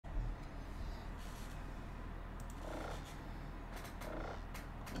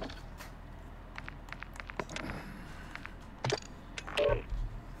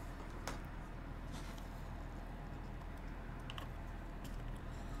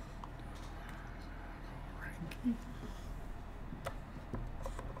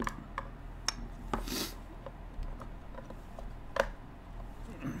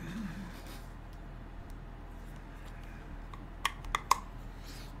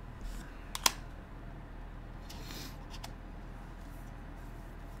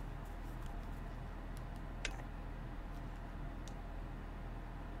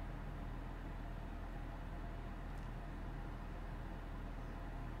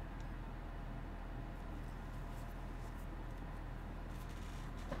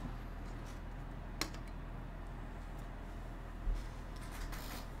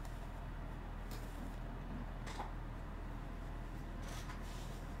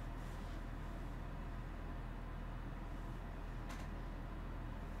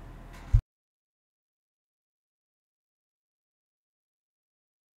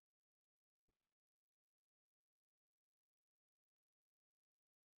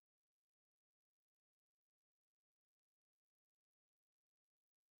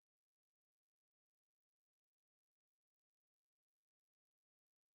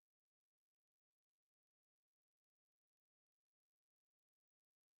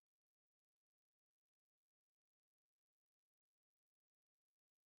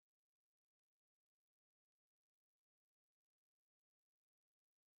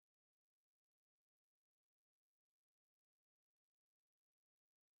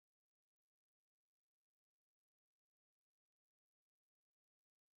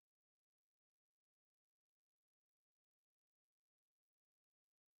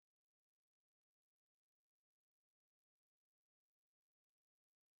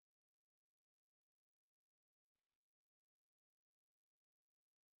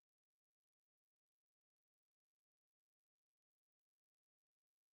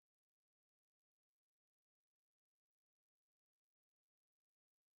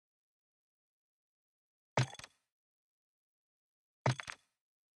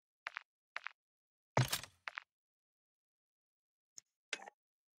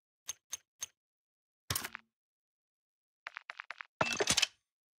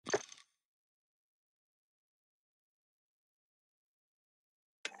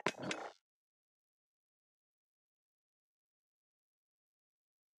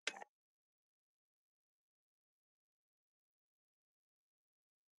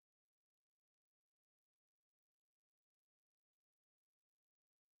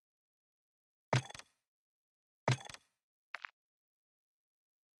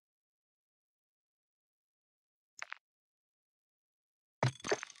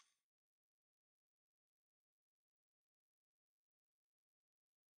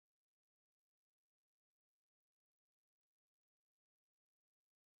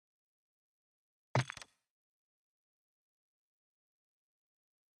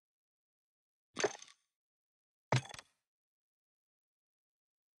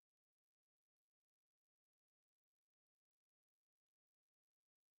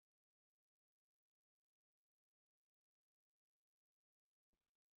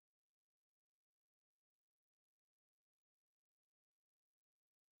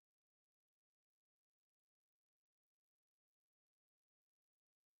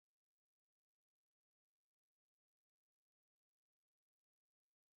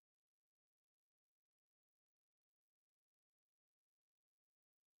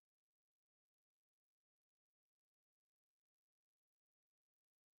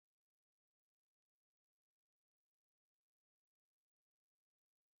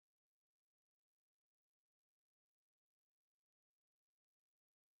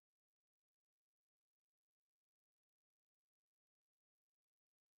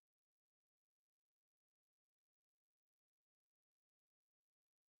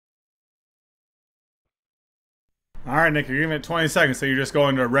All right, Nick, you're giving it 20 seconds, so you're just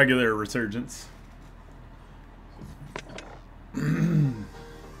going to a regular resurgence. Apparently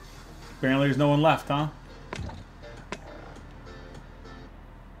there's no one left, huh?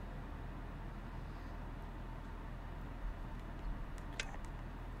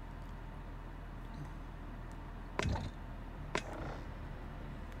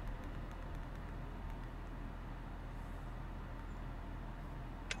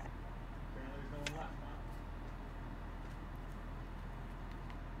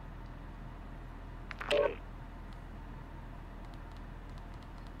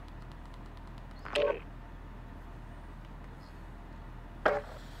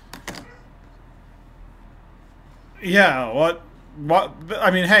 Yeah, what?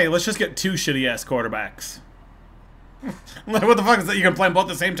 I mean, hey, let's just get two shitty-ass quarterbacks. Like, what the fuck is that? You can play them both at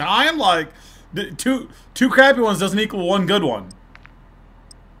the same time? Like, two crappy ones doesn't equal one good one.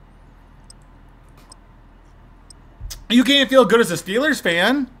 You can't feel good as a Steelers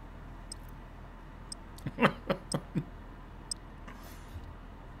fan.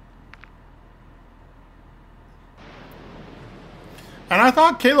 And I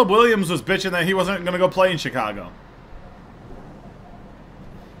thought Caleb Williams was bitching that he wasn't going to go play in Chicago.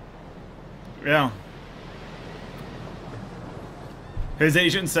 Yeah. His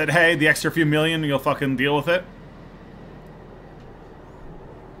agent said, hey, the extra few million, you'll fucking deal with it.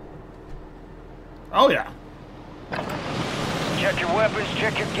 Oh, yeah. Check your weapons,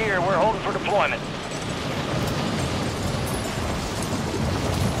 check your gear. We're holding for deployment.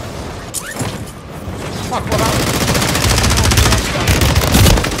 Fuck,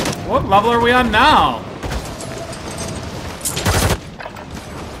 what level are we on now?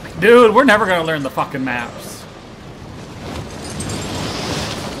 Dude, we're never gonna learn the fucking maps.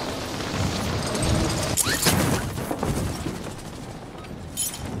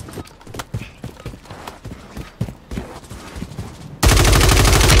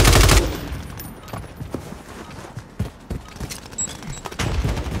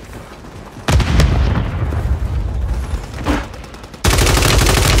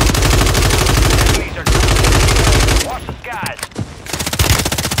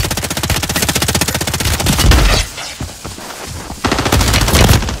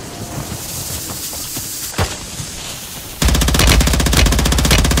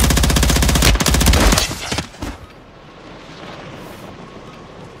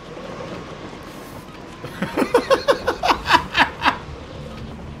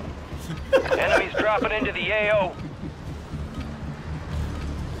 Enemies dropping into the AO.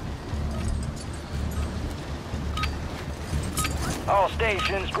 All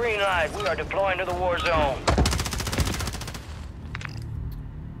stations, green light. We are deploying to the war zone.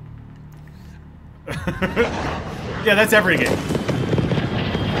 Yeah, that's every game.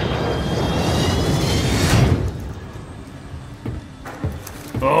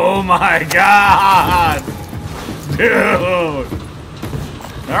 Oh my god! Dude!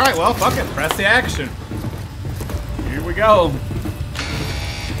 Alright, well, fuck it. Press the action. Here we go. 5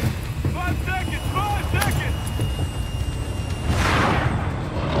 seconds! 5 seconds!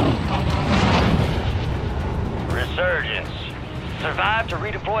 Resurgence. Survive to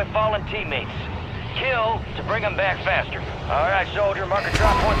redeploy fallen teammates. Kill to bring them back faster. Alright, soldier, mark a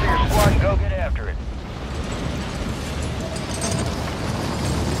drop point for your squad and go get after it.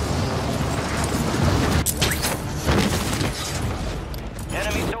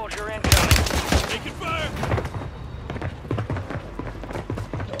 Enemy soldier incoming. Taking fire!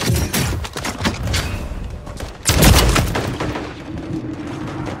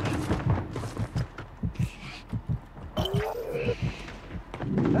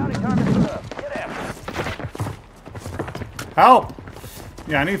 Bounty target's put up. Get after it. Help!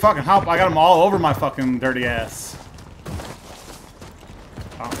 Yeah, I need fucking help. I got them all over my fucking dirty ass.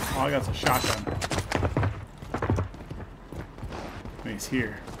 Oh, all I got is a shotgun. He's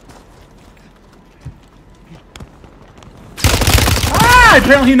here. Ah!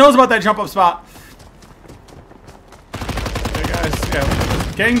 Apparently he knows about that jump up spot. Hey guys,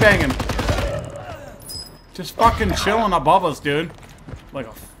 yeah. Gang banging. Just fucking chilling above us, dude. Like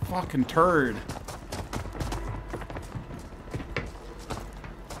a fucking turd.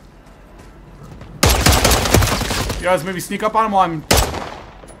 You guys maybe sneak up on him while I'm...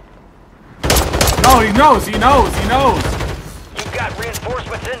 No, he knows, he knows, he knows. You've got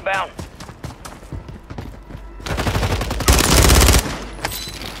reinforcements inbound.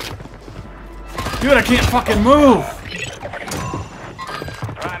 Dude, I can't fucking move.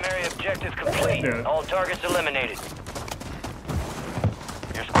 Primary objective complete. Dude. All targets eliminated.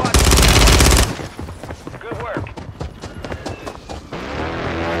 Your squad. Good work.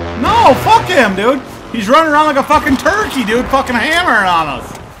 No, fuck him, dude. He's running around like a fucking turkey, dude, fucking hammering on us.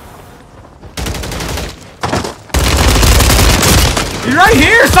 He's right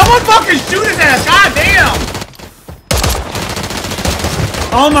here. Someone fucking shoot his ass. God damn.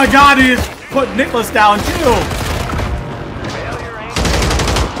 Oh my god, he just put Nicholas down too. Failure ain't just enough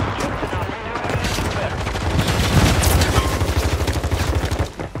to do it better.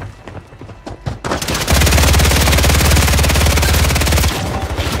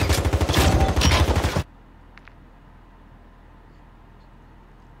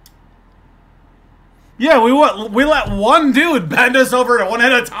 Yeah, we let one dude bend us over to one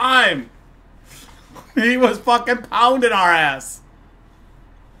at a time. He was fucking pounding our ass.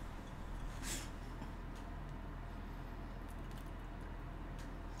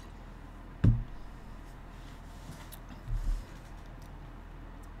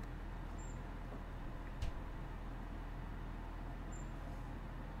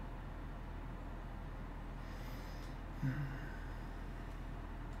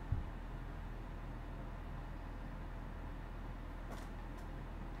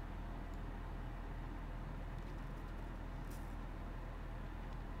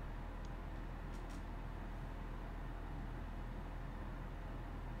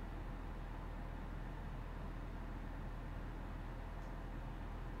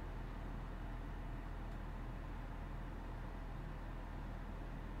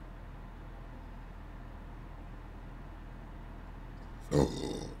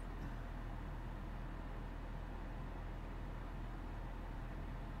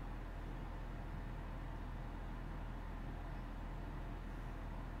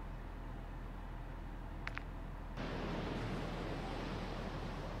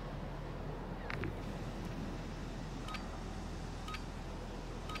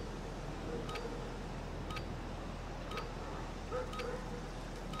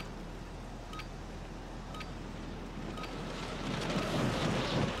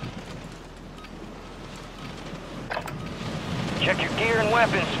 Check your gear and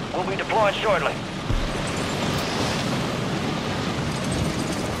weapons. We'll be deploying shortly.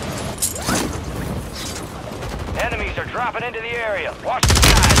 Enemies are dropping into the area. Watch the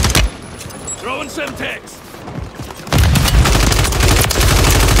skies. Throwing Semtex.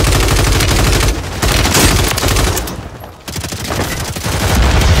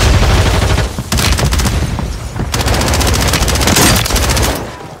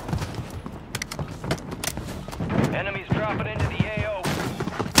 Enemies dropping into the AO.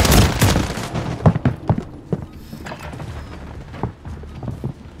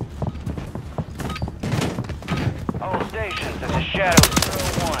 All stations, this is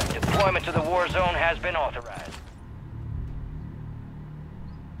Shadow 01. Deployment to the Warzone has been authorized.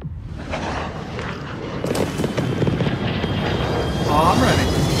 Oh, I'm ready.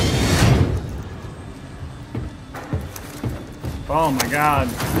 Oh my god.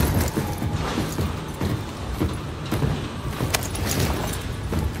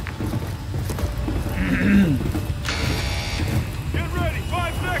 Get ready,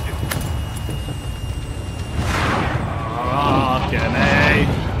 5 seconds. Fucking A.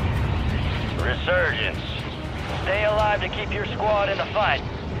 Resurgence. Stay alive to keep your squad in the fight.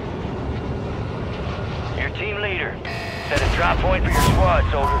 Your team leader. Set a drop point for your squad,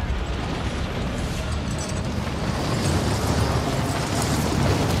 soldier.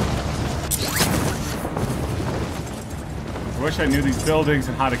 I wish I knew these buildings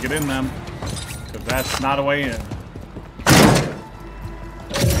and how to get in them. Because that's not a way in.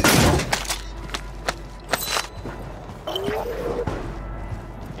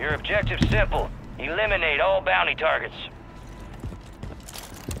 Your objective's simple. Eliminate all bounty targets.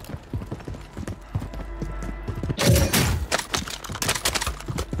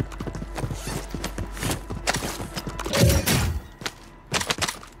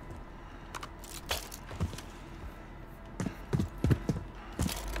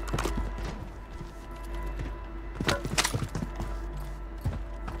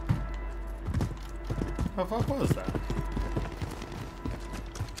 What the fuck was that?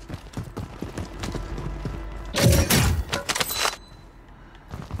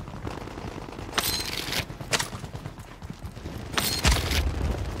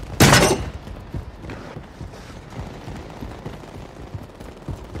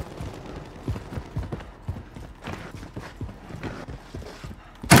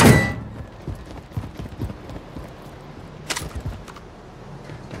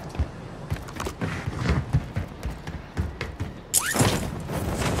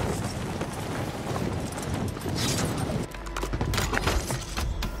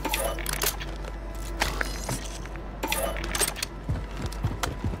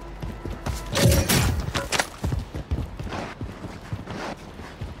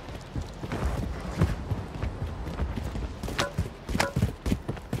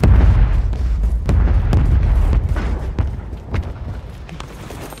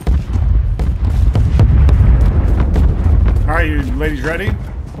 Alright, you ladies ready?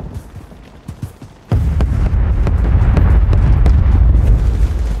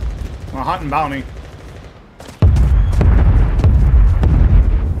 Well, hunting bounty.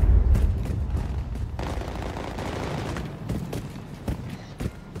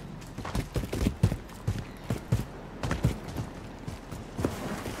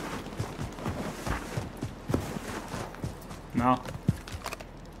 No.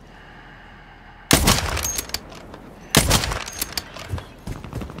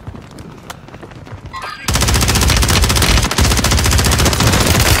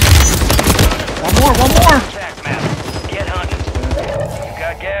 One more! Attack map. Get hunting. You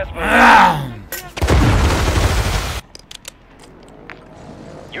got gas, but Ah!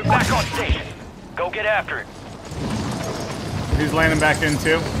 you're back on station. Go get after it. He's landing back in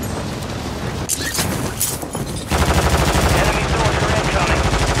too. Enemy soldier incoming.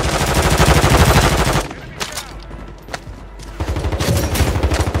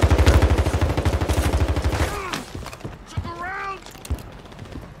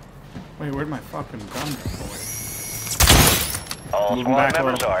 Wait, where'd my fucking gun go? All Moving squad back a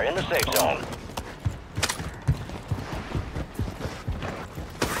members little. are in the safe zone.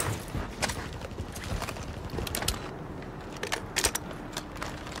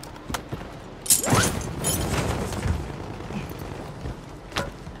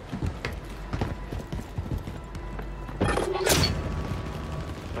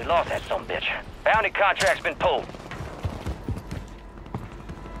 lost that sumbitch. Bounty contract's been pulled.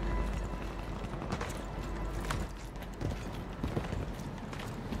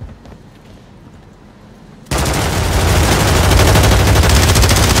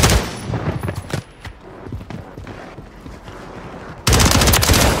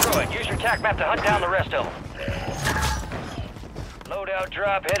 Use your tac map to hunt down the rest of them. Loadout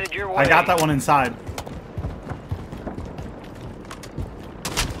drop headed your way. I got that one inside.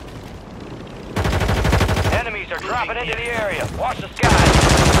 Enemies are dropping into the area. Watch the sky.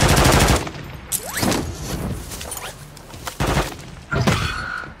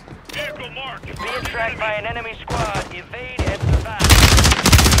 Vehicle marked. You're being tracked by an enemy squad. Evade and survive.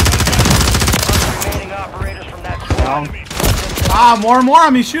 Remaining operators from that squad. Down. Ah, more and more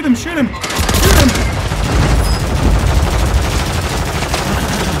on me. Shoot him, shoot him, shoot him.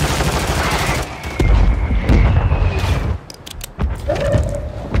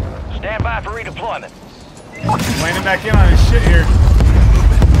 Stand by for redeployment. Landing back in on his shit here.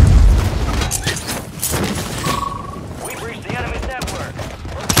 We breached the enemy's network.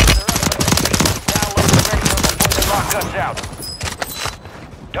 Download the radio before they lock us out.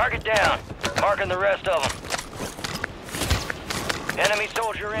 Target down. Marking the rest of them. Enemy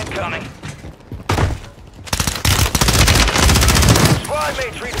soldier incoming. Squad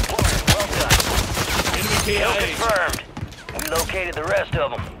mates redeploying. Well done. Enemy Kill KIA. confirmed. We located the rest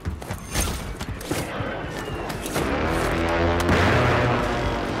of them.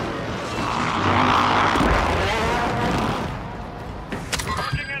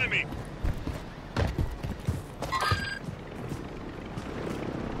 Marking enemy.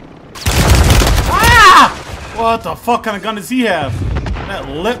 Ah! What the fuck kind of gun does he have? That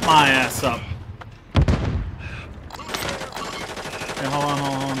lit my ass up. Okay, hold on,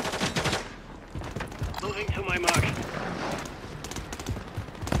 hold on. Moving to my mark.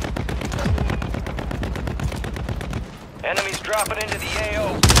 Enemies dropping into the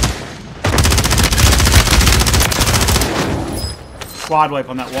AO. Squad wipe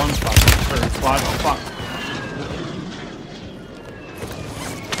on that one spot. Or squad, oh fuck.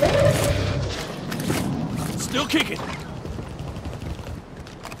 Still kicking.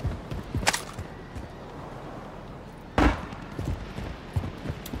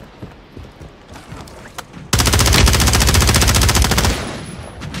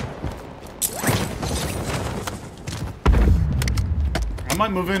 I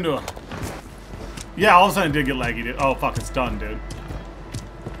might move into a... Yeah, all of a sudden it did get laggy, dude. Oh fuck, it's done, dude.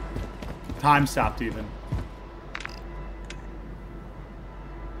 Time stopped even.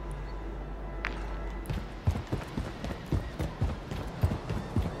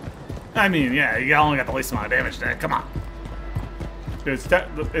 I mean, yeah, you only got the least amount of damage there. Come on. Dude,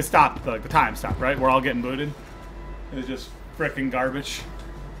 it stopped. Like, the time stopped, right? We're all getting booted. It's just frickin' garbage.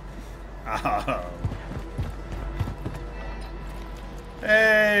 Oh.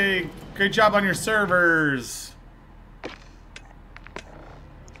 Hey, great job on your servers.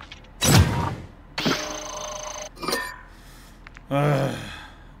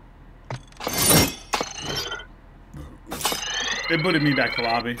 They booted me back to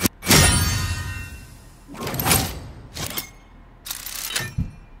lobby.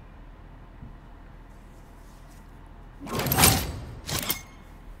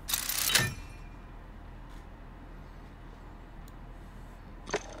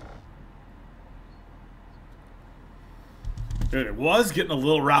 Dude, it was getting a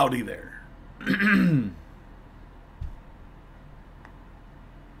little rowdy there.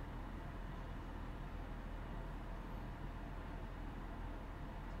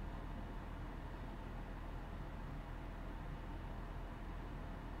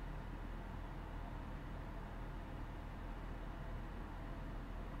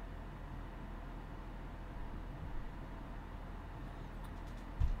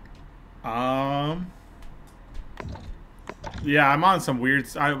 Yeah, I'm on some weird...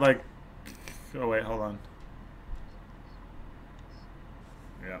 I like... Oh, wait, hold on.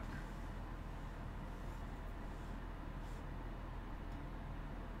 Yeah.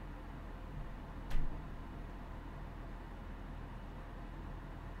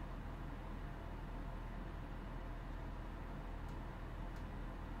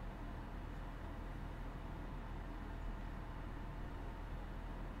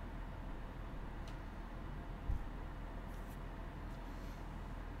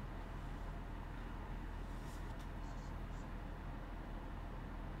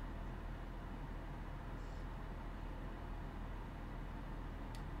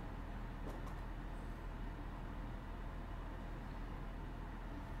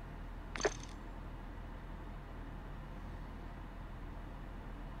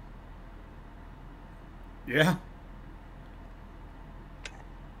 Yeah.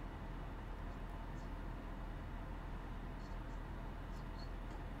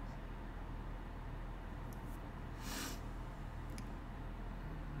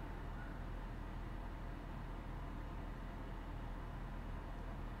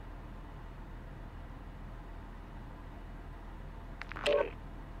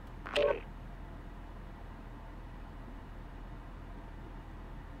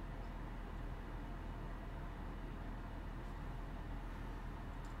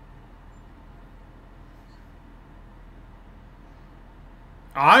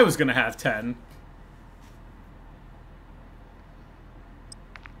 I was gonna have 10.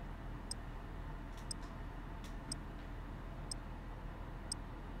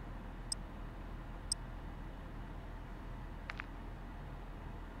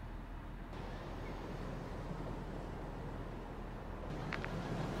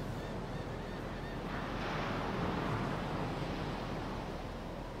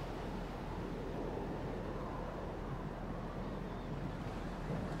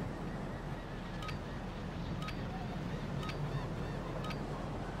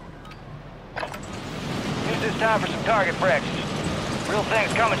 Use this time for some target practice. Real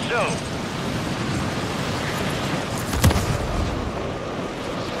thing's coming soon.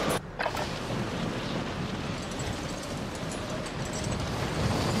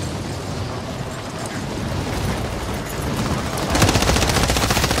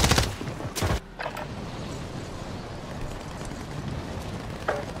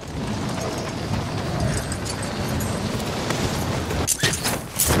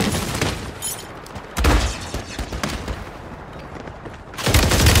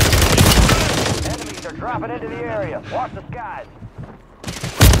 Enemies are dropping into the area. Watch the skies.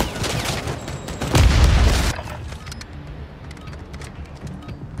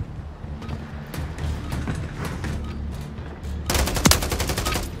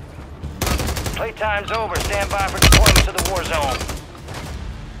 Playtime's over. Stand by for deployment to the war zone.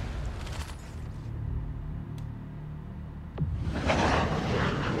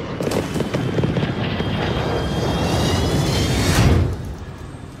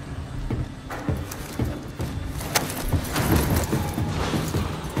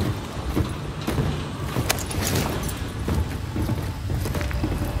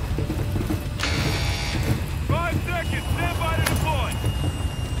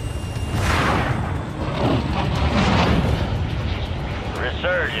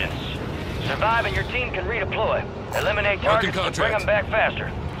 Resurgence. Survive and your team can redeploy. Eliminate targets and bring them back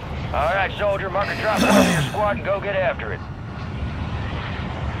faster. All right, soldier, mark a drop point for your squad and go get after it.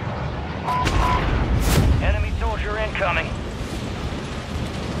 Enemy soldier incoming.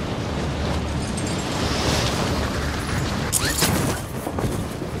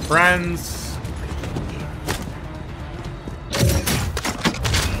 Friends.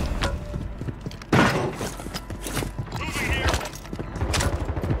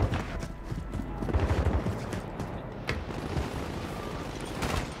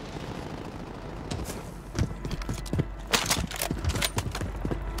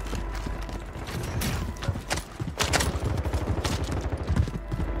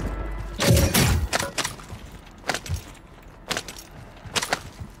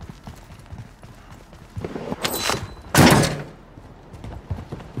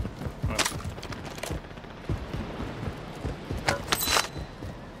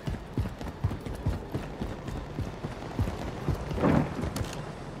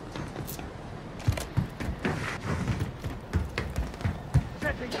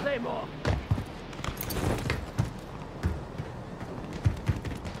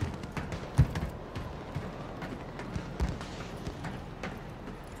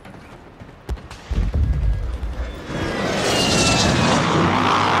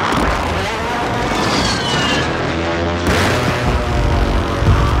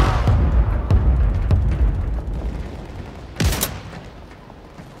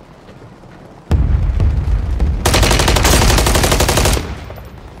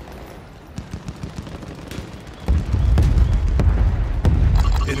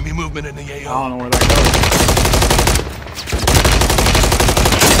 Enemy movement in the AO. I don't know where that goes.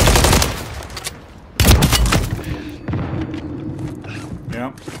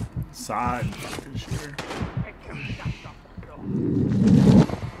 Yep. Side. Shooter.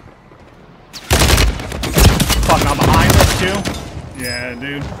 Fuck, not behind us too? Yeah,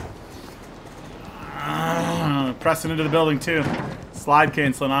 dude. Pressing into the building too. Slide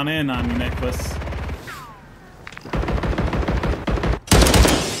canceling on in on you, Nicholas.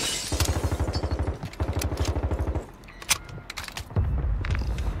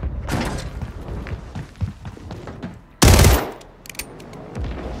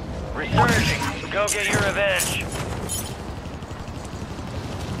 get your revenge.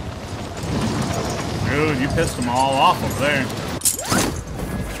 Dude, you pissed them all off over there.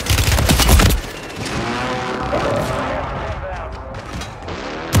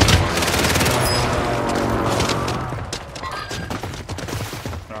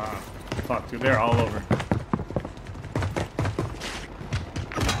 Fuck, dude, they're all over.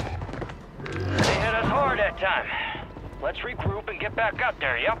 They hit us hard that time. Let's regroup and get back out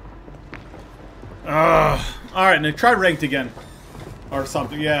there, yep? Alright, Nick, try ranked again. Or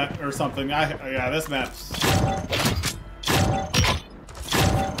something, yeah, or something. Yeah, this map's...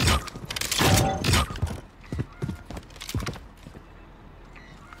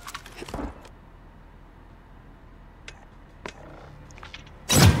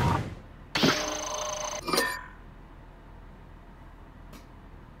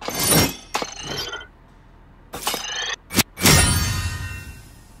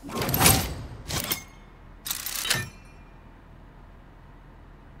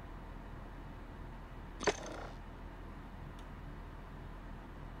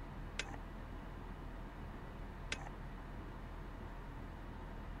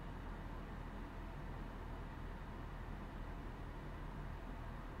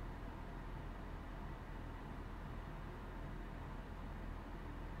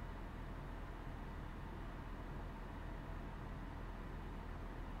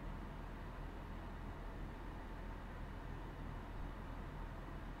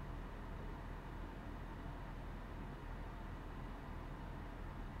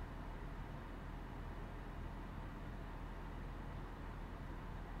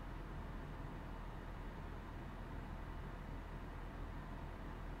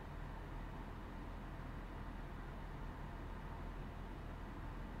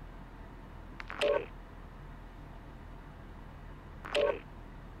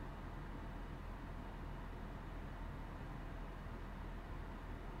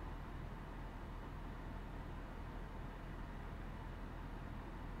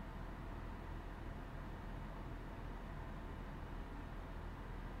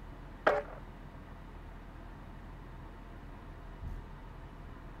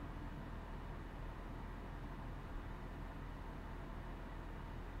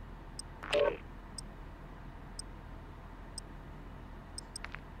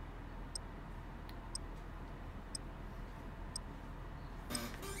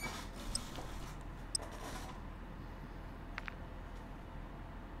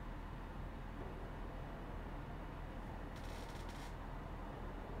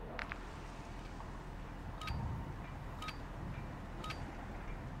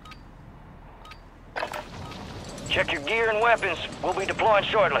 Check your gear and weapons. We'll be deploying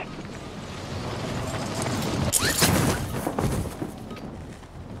shortly.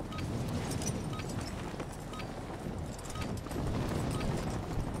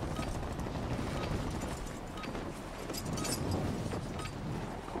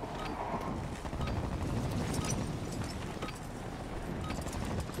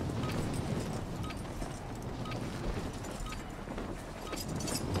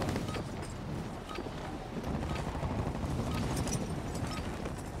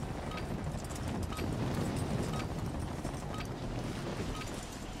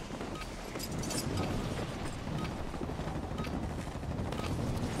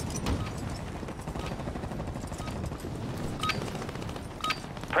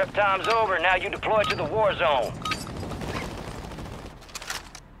 Prep time's over. Now you deploy to the war zone.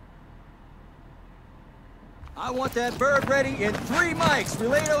 I want that bird ready in 3 mics.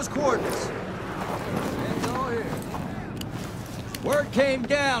 Relay those coordinates. Hands all here. Word came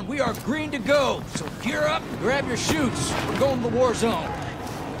down. We are green to go. So gear up and grab your chutes. We're going to the war zone.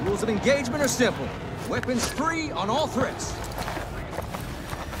 Rules of engagement are simple. Weapons free on all threats.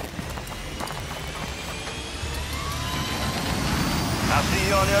 I'll see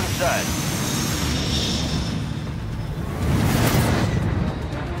you on the other side.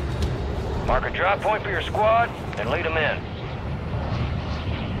 Mark a drop point for your squad and lead them in.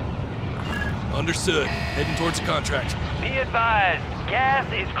 Understood. Heading towards the contract. Be advised, gas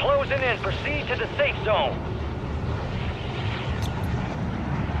is closing in. Proceed to the safe zone.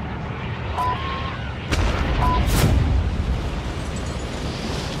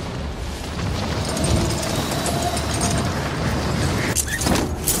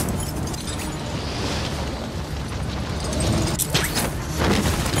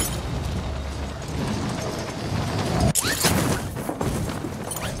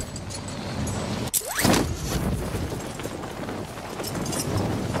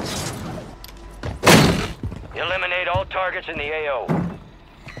 Eliminate all targets in the AO.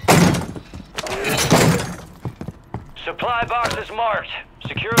 Supply boxes marked.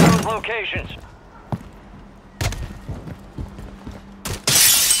 Secure those locations.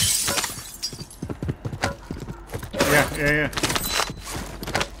 Yeah.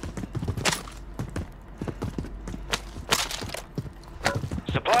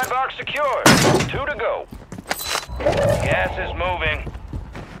 Supply box secured. 2 to go. Gas is moving.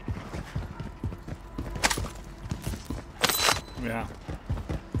 Yeah.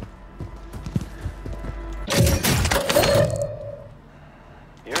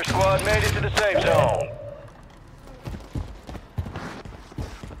 Your squad made it to the safe zone.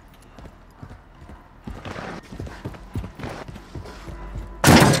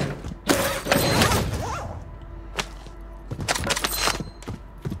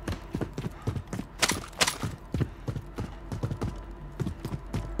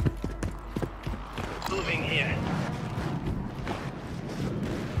 Moving here.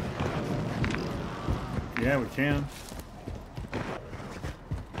 Yeah, we can.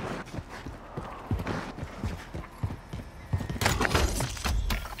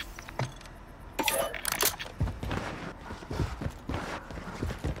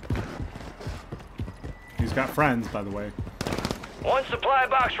 He's got friends, by the way. One supply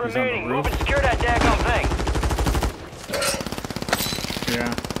box remaining. roof. Move and secure that daggone thing.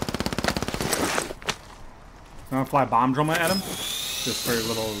 Yeah. I'm gonna fly bomb drone at him. Just for a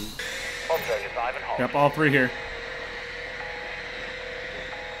little. Yep, all 3 here.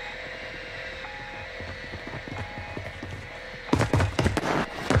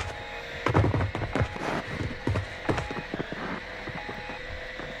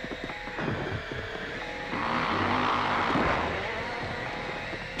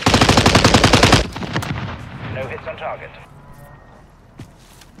 No hits on target.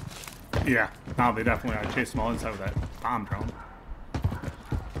 Yeah. No, they definitely are chasing all inside with that bomb drone.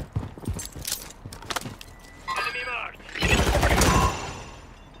 Enemy marked.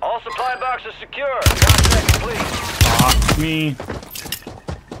 All supply boxes secure. Contract complete. Fuck me.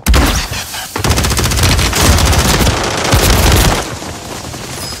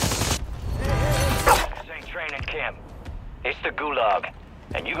 This ain't training camp. It's the gulag.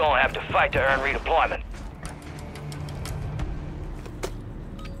 And you gonna have to fight to earn redeployment.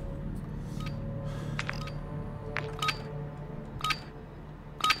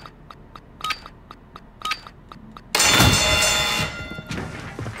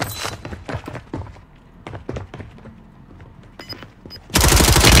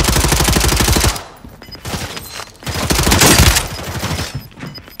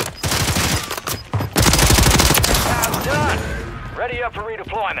 Ready up for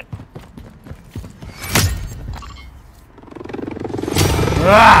redeployment.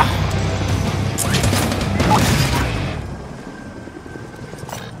 Ah!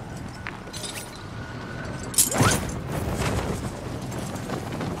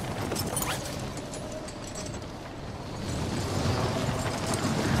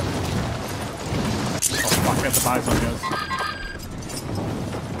 Oh fuck, I have to buy some of those.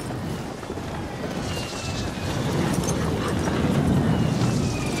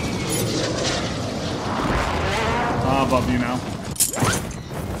 Above you now.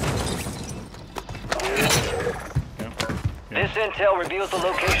 This intel reveals the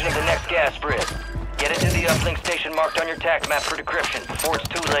location of the next gas spread. Get it to the uplink station marked on your TAC map for decryption before it's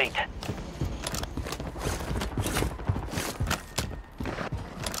too late.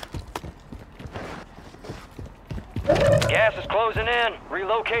 Gas is closing in.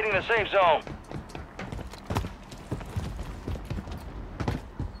 Relocating the safe zone.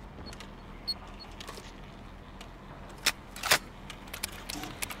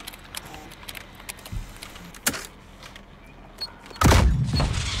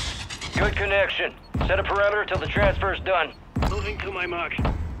 Good connection. Set a perimeter till the transfer's done. Moving to my mark.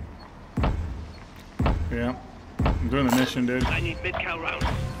 Yeah. I'm doing the mission, dude. I need mid-cal rounds.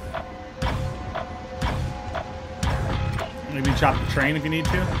 Maybe chop the train if you need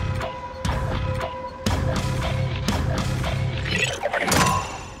to.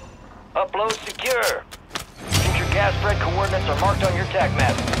 Upload secure. Future gas spread coordinates are marked on your TAC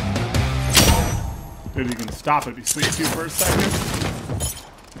map. Dude, you can stop it. It'd be sweet too for a second.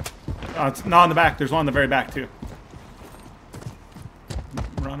 It's not in the back. There's one in the very back too.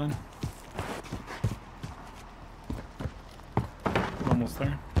 Running. Almost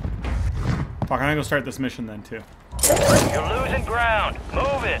there. Fuck, I'm gonna go start this mission then too. You're losing ground.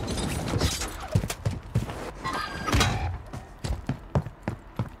 Move it.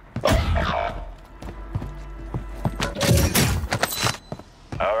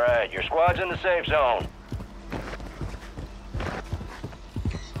 All right, your squad's in the safe zone.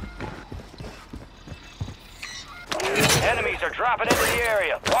 are dropping into the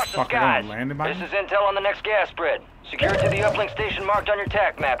area. Watch the Fuck, skies. landed by This me? is intel on the next gas spread. Secure it to the uplink station marked on your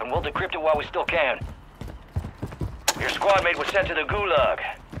TAC map, and we'll decrypt it while we still can. Your squad mate was sent to the Gulag.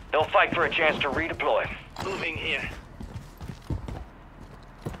 They'll fight for a chance to redeploy. Moving here.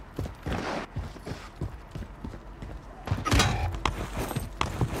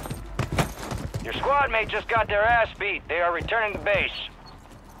 Your squad mate just got their ass beat. They are returning to base.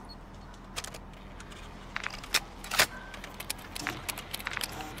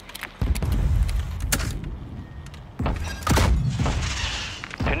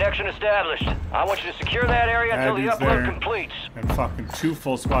 Connection established. I want you to secure that area until the Abby's upload there. completes. And fucking 2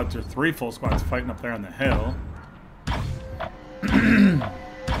 full squads or 3 full squads fighting up there on the hill.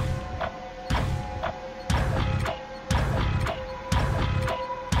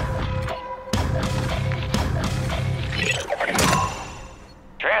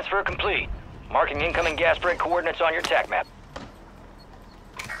 Transfer complete. Marking incoming gas spread coordinates on your TAC map.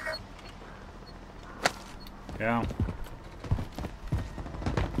 Yeah.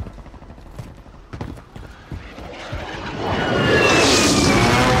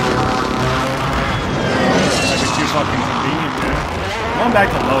 That'd be too fucking convenient, dude. Going back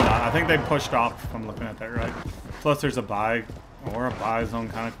to loadout. I think they pushed off if I'm looking at that right. Plus there's a buy or a buy zone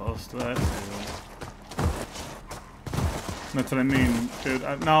kind of close to that. That's what I mean, dude.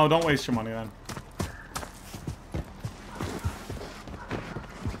 No, don't waste your money then.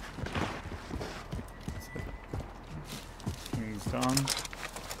 Things done.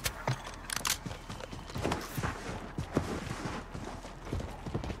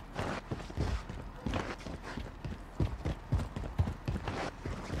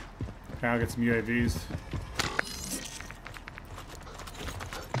 Okay, I'll get some UAVs.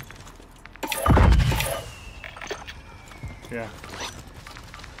 Yeah.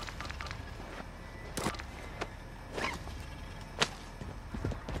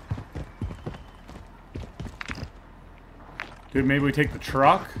 Dude, maybe we take the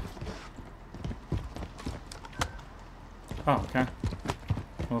truck? Oh, okay.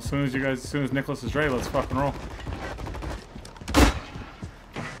 Well, as soon as Nicholas is ready, let's fucking roll.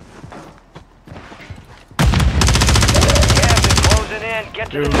 Gas is closing in.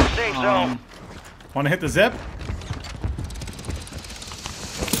 Get to Dude, the new safe zone. Want to hit the zip?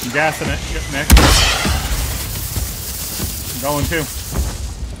 I'm gassing it, Nick. I'm going too.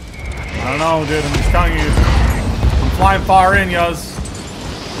 I don't know, dude. I'm just telling you. I'm flying far in, yuz.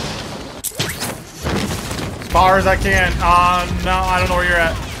 As far as I can. No, I don't know where you're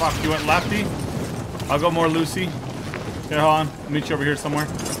at. Fuck, you went lefty? I'll go more loosey. Here, hold on. I'll meet you over here somewhere.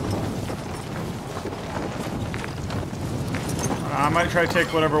 I might try to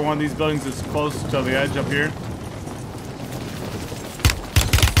take whatever one of these buildings is close to the edge up here.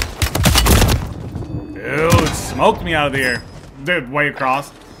 Dude, smoked me out of the air. Dude, way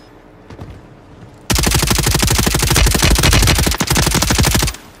across.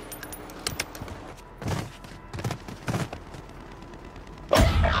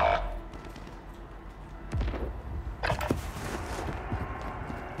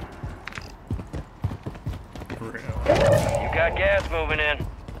 You got gas moving in.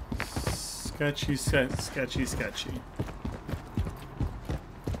 Sketchy set, sketchy, sketchy.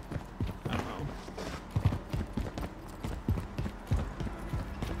 Uh-oh.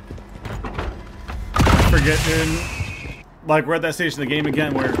 I forget, dude. Like, we're at that stage of the game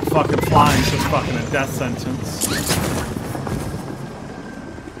again where fucking flying's just fucking a death sentence.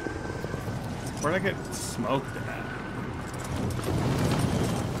 Where'd I get smoked at?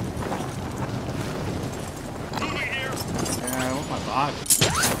 Yeah, I want my body.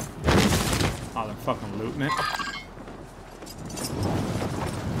 Oh, they're fucking looting it.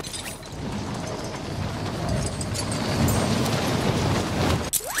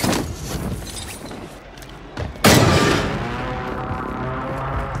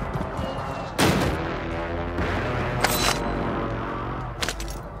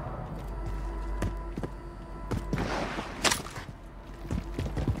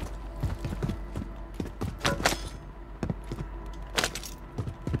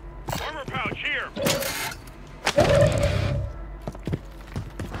 Armor pouch here.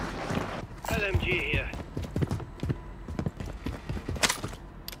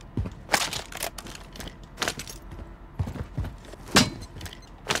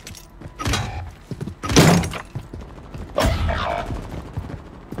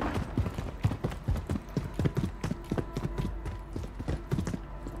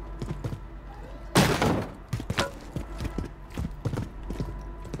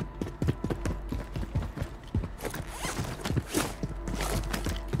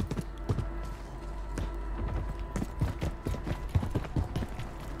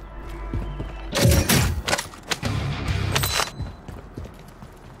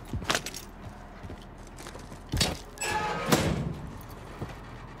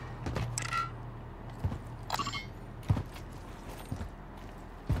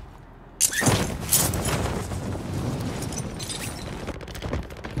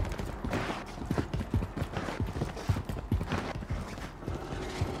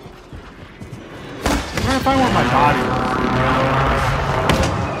 can't find where my body was.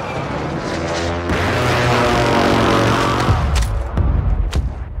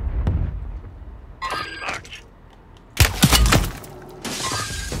 Enemy marked.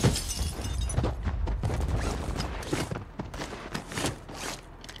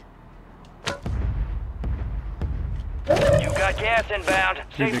 You got gas inbound.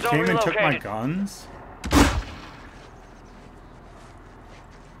 Dude, Safe they zone came and took my relocated. guns?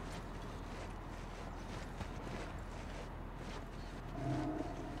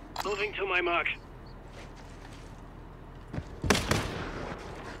 Moving to my mark.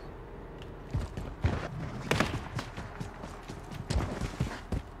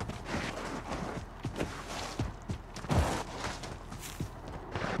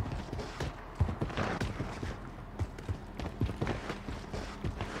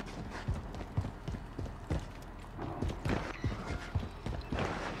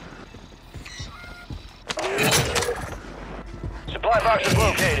 Supply box is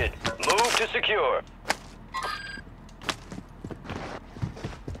located. Move to secure.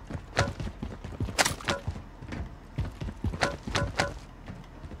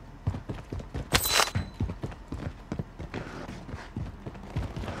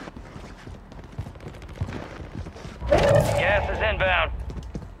 Gas is inbound.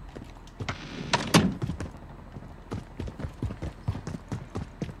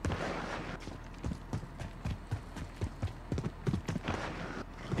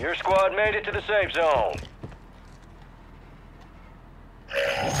 Your squad made it to the safe zone.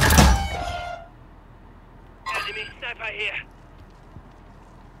 Enemy sniper here.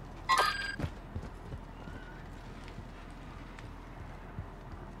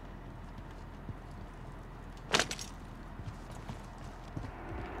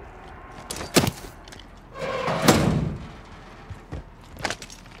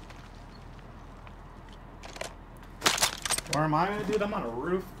 Where am I, dude? I'm on a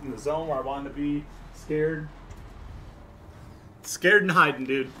roof in the zone where I wanted to be. Scared. Scared and hiding,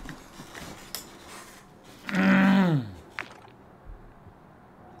 dude.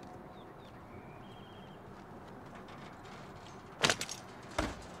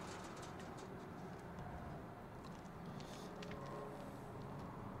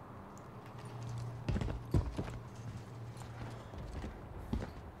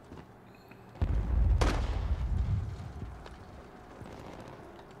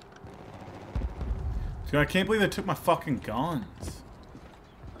 Dude, I can't believe they took my fucking guns.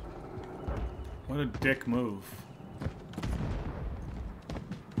 What a dick move.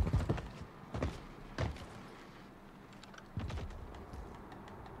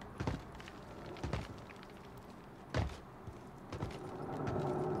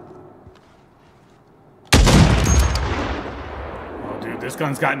 Oh, dude, this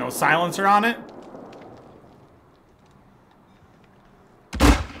gun's got no silencer on it.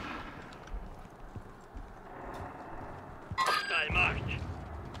 Hostile marked.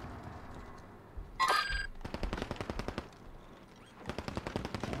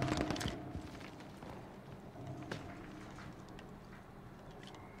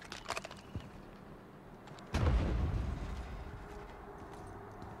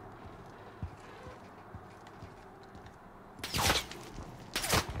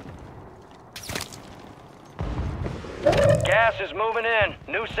 Gas is moving in.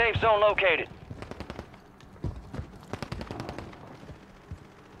 New safe zone located.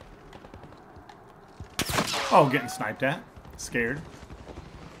 Oh, getting sniped at. Scared.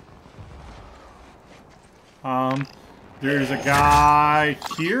 There's a guy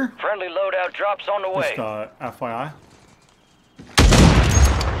here. Friendly loadout drops on the way. Just FYI.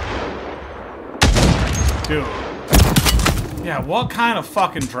 Dude. Yeah, what kind of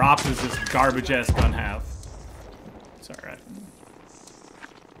fucking drop does this garbage ass gun have? It's alright.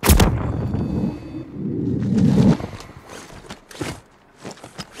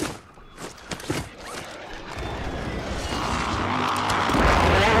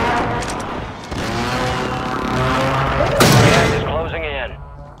 Gas is closing in.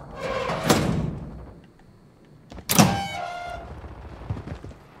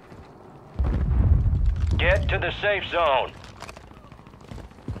 Get to the safe zone.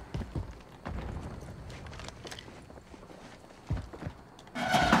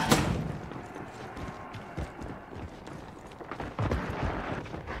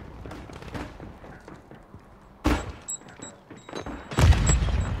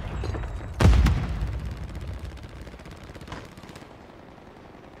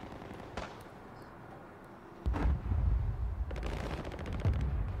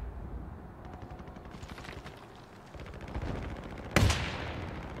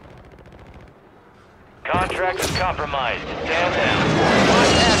 contract is compromised. Stand down.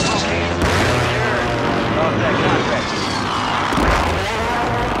 Contact location. Secure. Off that contract.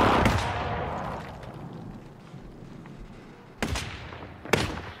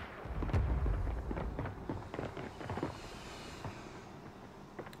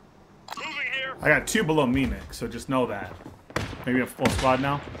 Moving here. I got 2 below me, Nick, so just know that. Maybe a full squad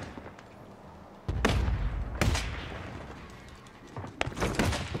now?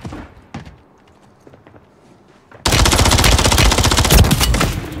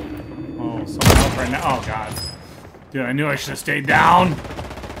 Oh, someone else right now. Oh, God. Dude, I knew I should have stayed down.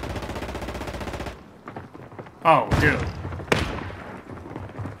 Oh, dude.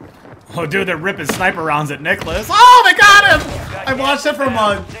 Oh, dude, they're ripping sniper rounds at Nicholas. Oh, they got him! I watched it from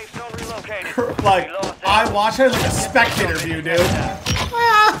Safe zone relocated. like, We lost I that. watched it like a spectator view, dude.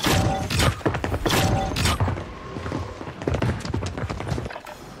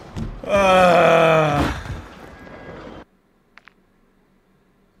 Ah.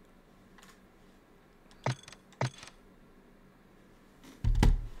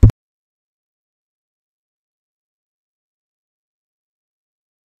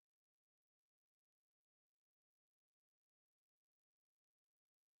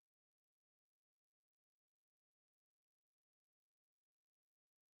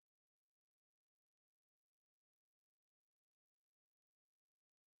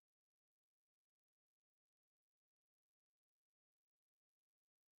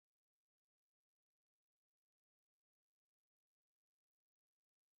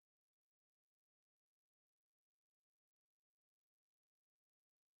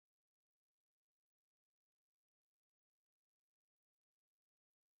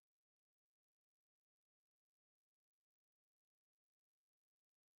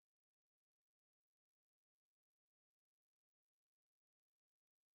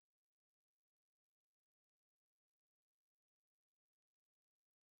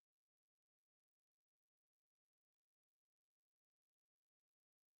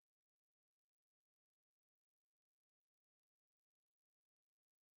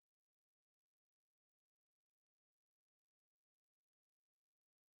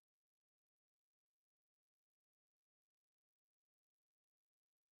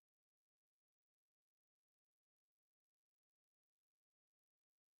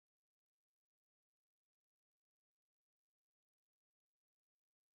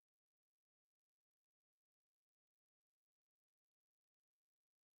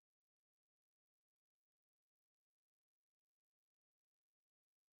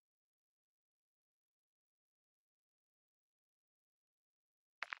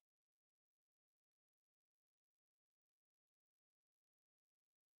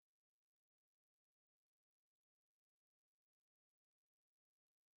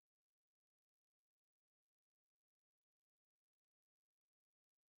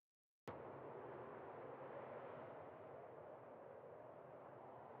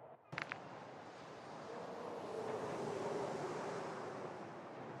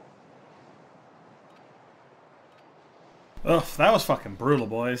 Ugh, that was fucking brutal,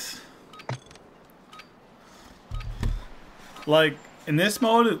 boys. Like, in this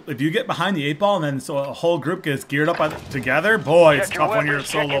mode, if you get behind the 8-ball and then so a whole group gets geared up together, boy, it's Check your tough when you're a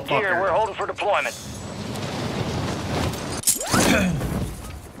weapons, check solo your gear. We're fucker. holding for deployment.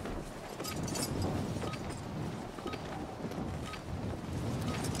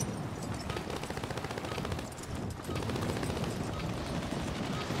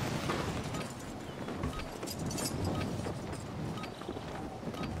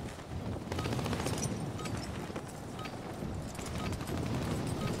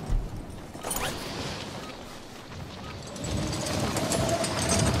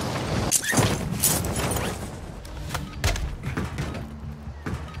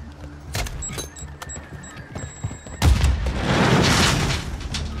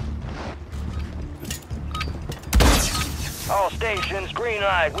 All stations, green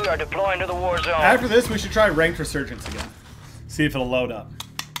light. We are deploying to the war zone. After this, we should try ranked resurgence again. See if it'll load up.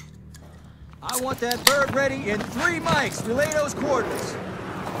 I want that bird ready in 3 mics. Relay those coordinates.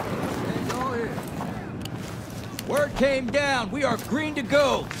 And all here. Word came down. We are green to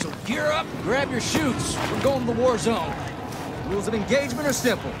go. So gear up and grab your chutes. We're going to the war zone. Rules of engagement are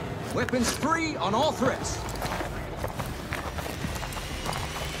simple. Weapons free on all threats.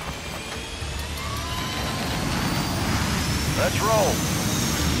 Let's roll.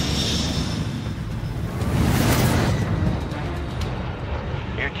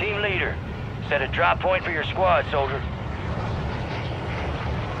 Your team leader. Set a drop point for your squad, soldier.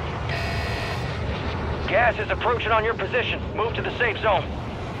 Gas is approaching on your position. Move to the safe zone.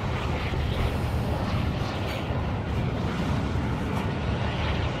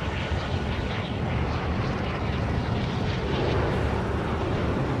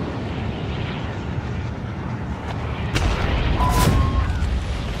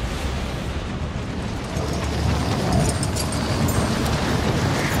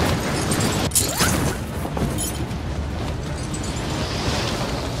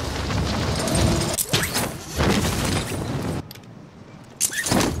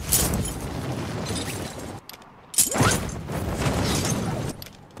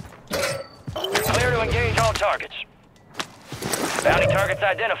 to engage all targets. Bounty targets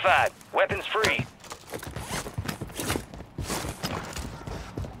identified. Weapons free.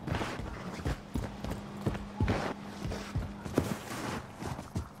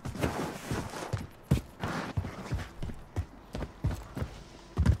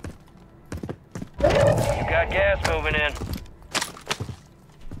 You got gas moving in.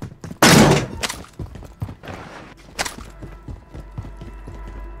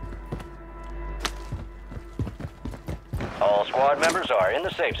 All squad members are in the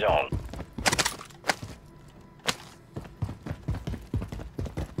safe zone.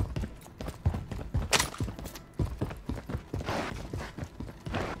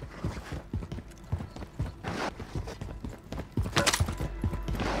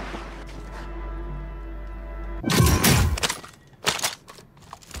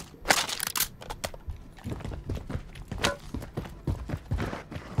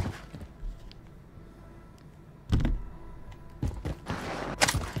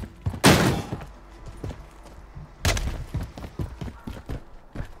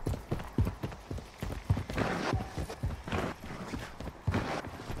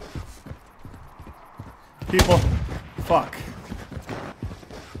 People. Fuck.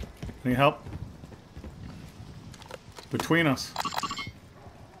 Any help? Between us.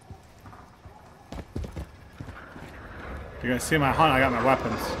 You guys see my hunt? I got my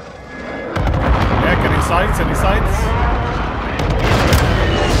weapons. Nick, any sights? Any sights?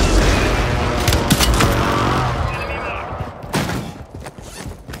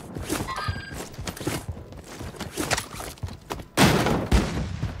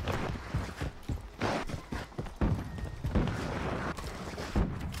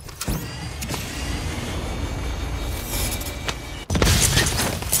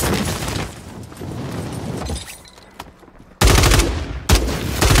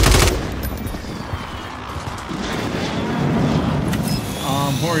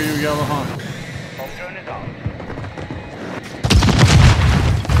 Who are you, Yellow Hawk? Home turn is on.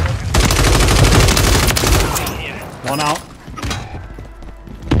 One out.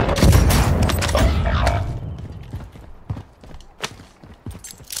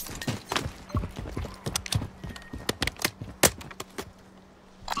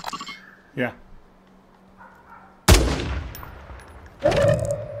 Yeah.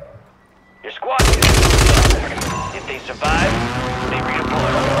 Your squad if they survive, they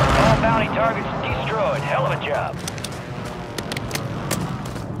redeploy. All bounty targets destroyed. Hell of a job.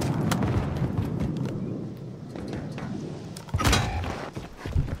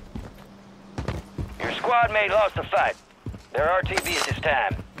 Your squad mate lost the fight. They're RTB at this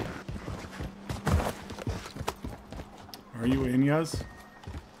time. Are you in, Yaz?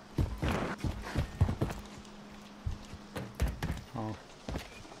 Oh.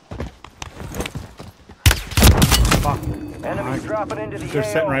 Fuck. Enemies dropping into the They're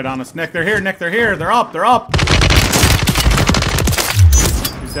AO. sitting right on us. Nick, they're here. Nick, they're here. They're up. They're up.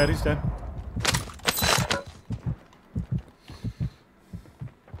 He's dead. He's dead.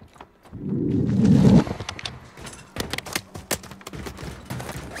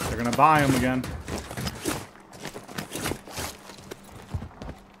 They're gonna buy him again.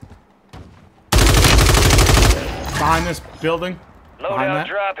 Behind this building. Behind Loadout that.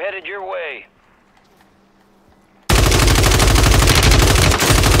 drop headed your way.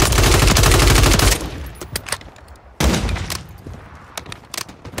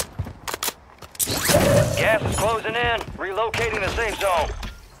 Gas is closing in. Relocating the safe zone.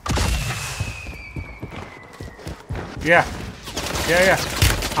 Yeah. Yeah, yeah.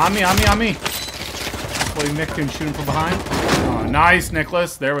 On me, on me, on me. Hopefully Nick can shoot him from behind. Oh, nice,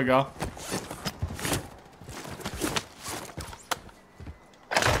 Nicholas. There we go.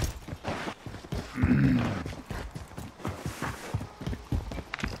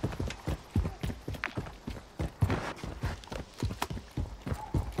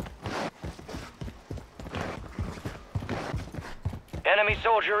 Enemy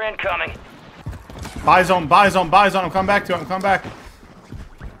soldier incoming. Buy zone, buy zone, buy zone. I'm coming back to it. I'm coming back.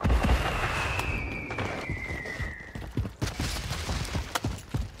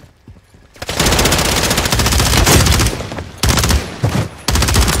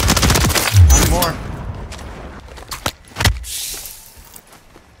 Not anymore.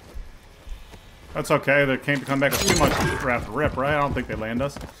 That's okay. They can't come back with too much rap to rip, right? I don't think they land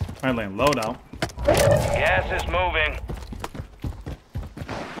us. Might land loadout. Gas is moving.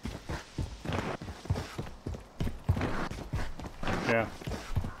 Yeah.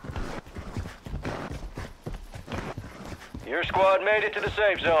 Your squad made it to the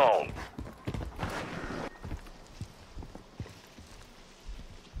safe zone.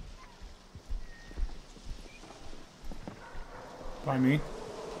 By me.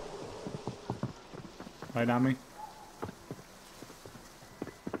 Right on me.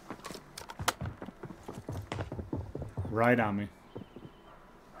 Right on me.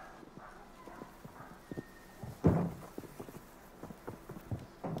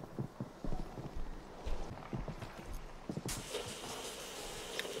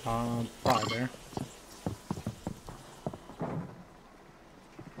 Probably there.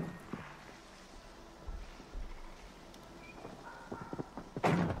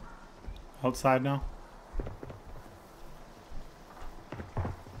 Outside now.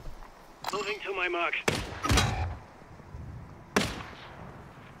 Moving to my mark.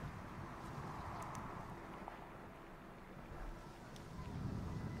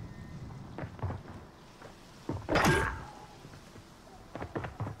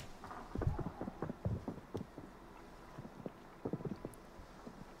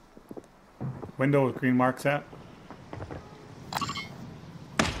 Window with green marks at.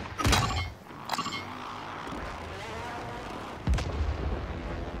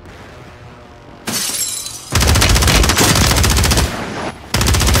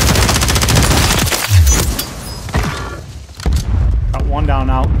 Got one down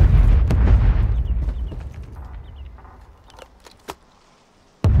out.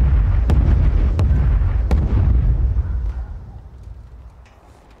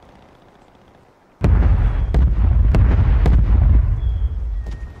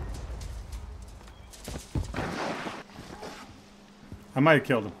 I might have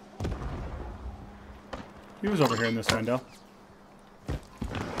killed him. He was over here in this window.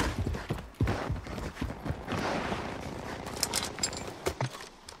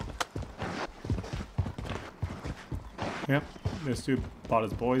 Yep, this dude bought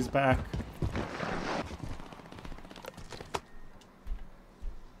his boys back.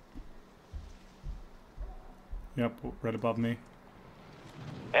 Yep, right above me.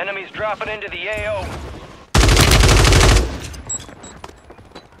 Enemies dropping into the AO.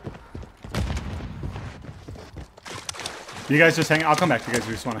 You guys just hang. I'll come back to you guys.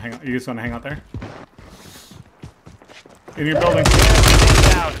 You just want to hang out. You just want to hang out there. In your building.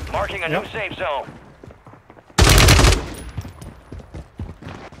 Down, marking a new safe zone.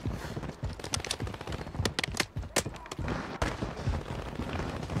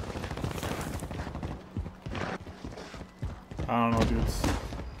 I don't know, dude. It's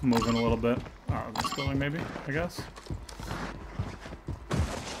moving a little bit. This building, maybe. I guess.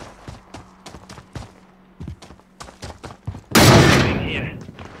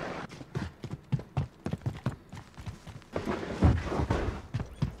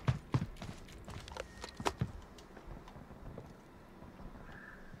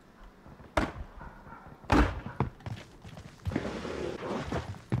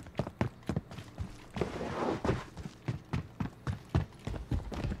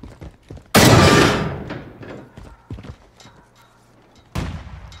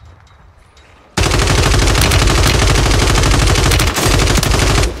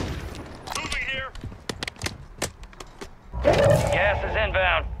 Here. Gas is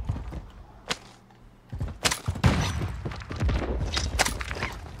inbound.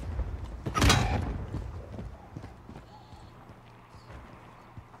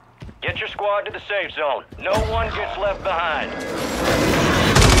 Get your squad to the safe zone. No one gets left behind.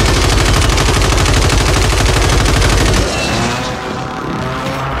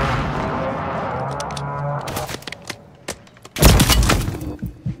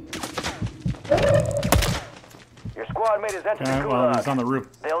 Your squad mate is entered the Okay, well, he's gulag. on the roof.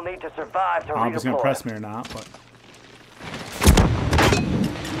 They'll need to survive to I don't know if he's gonna redeploy. press me or not, but.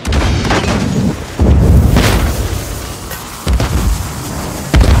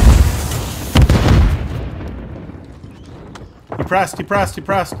 He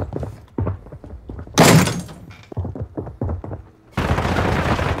pressed.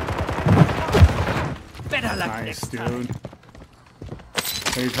 Nice, dude.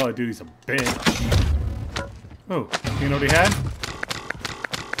 Hey, you tell that dude he's a bitch. Oh, you know what he had?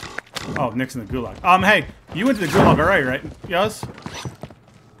 Oh, Nick's in the gulag. Hey, you went to the gulag already, right? Yes?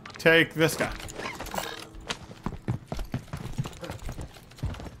 Take this guy.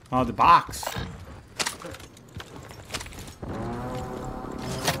 Oh, the box.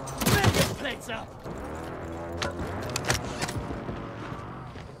 Plates up.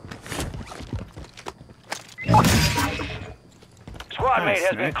 Squad mate Nice, has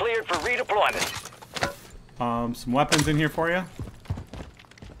been Nick. cleared for redeployment. Some weapons in here for you.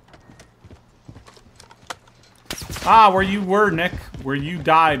 Ah, where you were, Nick. Where you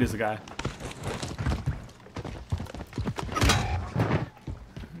died is a guy.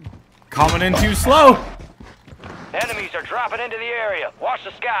 Coming in too slow. Enemy Enemies are dropping into the area. Watch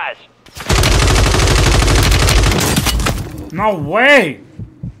the skies. No way!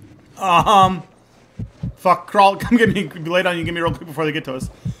 Fuck, crawl, come get me, lay down, you get me real quick before they get to us.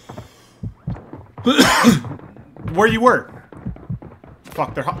 Where you were?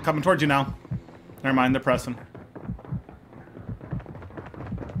 Fuck, they're coming towards you now. Never mind, they're pressing.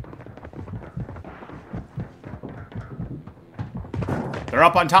 They're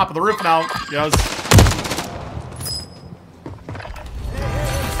up on top of the roof now. Yes.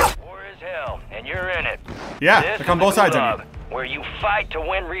 War is hell, and you're in it. Yeah, This they come is both the sides of Gulag, me. where you fight to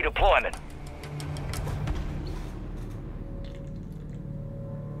win redeployment.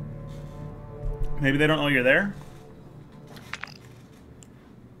 Maybe they don't know you're there?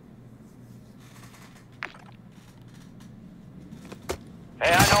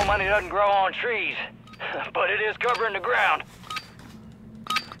 Hey, I know money doesn't grow on trees, but it is covering the ground.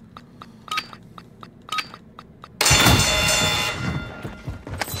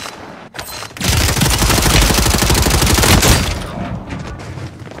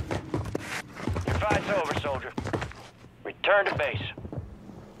 Your fight's over, soldier. Return to base.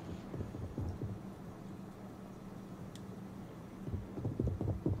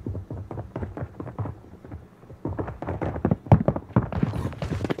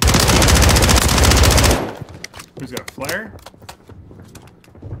 Who's got a flare?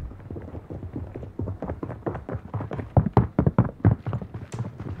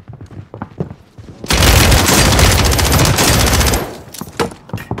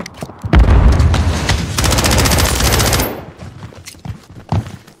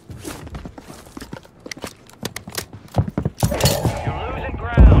 You're losing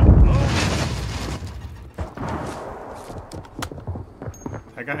ground. Move.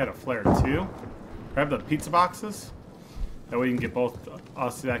 That guy had a flare too. Grab the pizza boxes. That way you can get both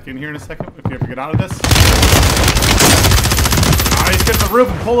us back in here in a second if you ever get out of this. Oh, he's getting the roof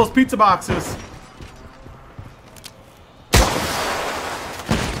and pull those pizza boxes.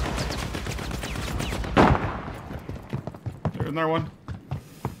 There's another one.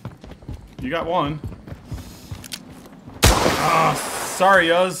 You got one. Ah, sorry,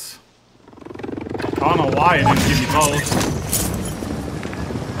 Yuz. I don't know why it didn't give you both.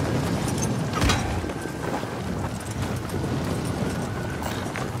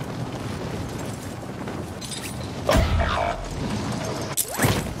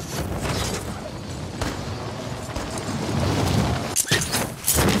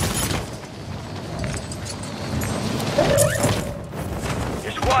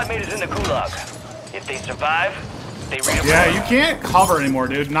 Your squad mate is in the Gulag. If they survive, they redeploy. Yeah, you can't cover anymore,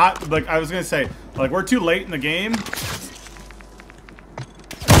 dude. Not, like, I was gonna say, like, we're too late in the game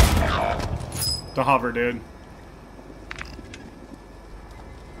to hover, dude.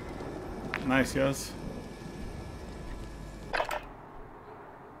 Nice, yes.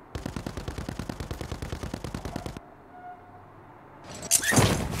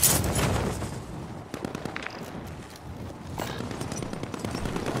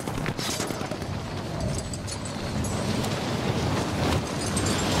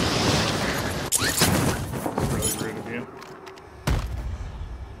 Really rude of you.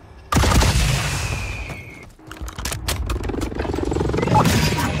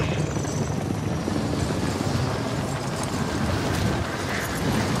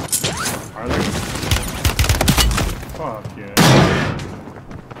 Are they? Fuck yeah.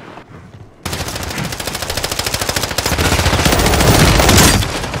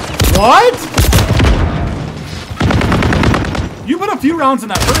 What? You put a few rounds in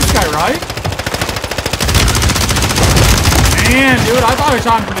that first guy, right? Man, dude, I thought I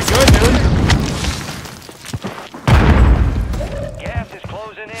shot him pretty good, dude. Gas is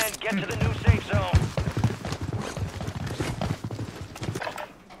closing in. Get to the new safe zone.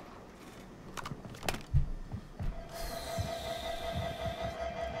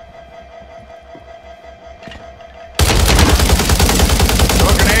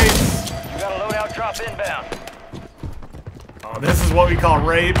 Throw grenades. You got a loadout drop inbound. Oh, this is what we call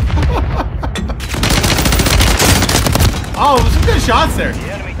rape. Oh, there's some good shots there.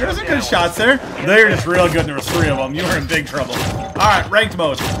 There's some good shots there. They're just real good. There was 3 of them. You were in big trouble. All right, ranked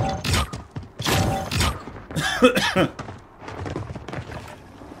mode.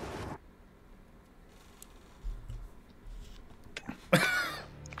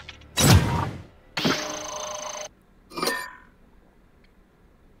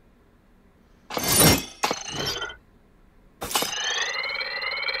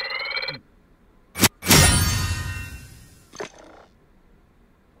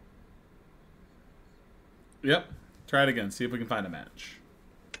 Yep. Try it again. See if we can find a match.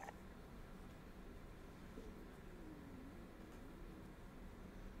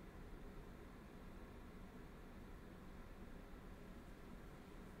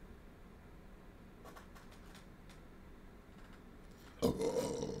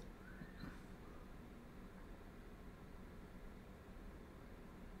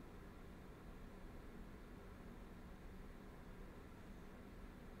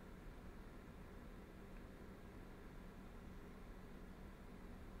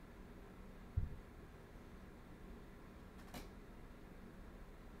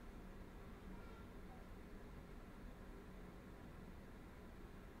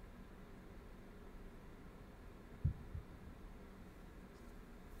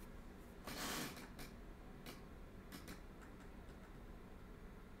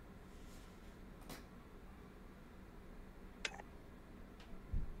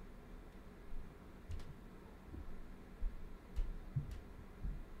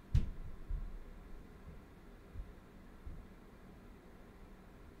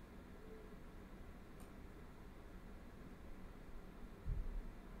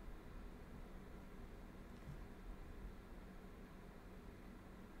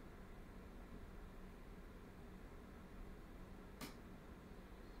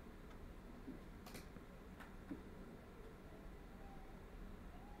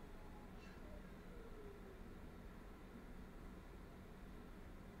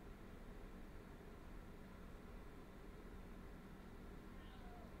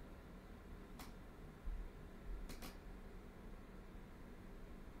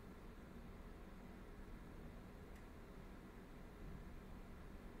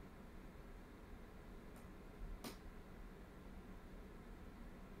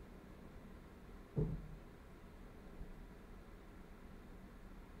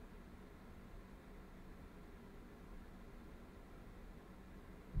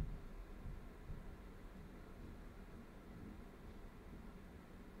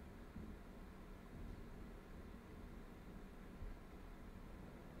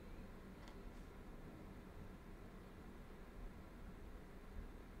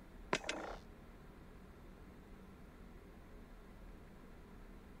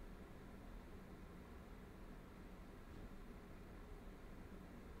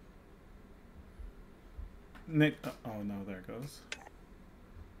 Nick. Oh no, there it goes.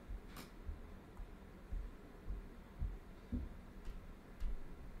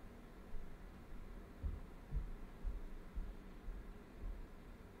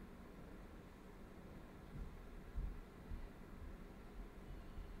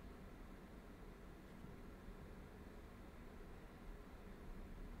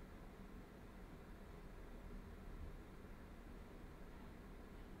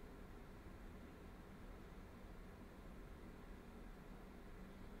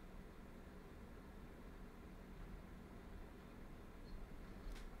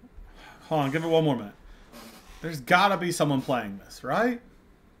 Hold on, give it one more minute. There's gotta be someone playing this, right?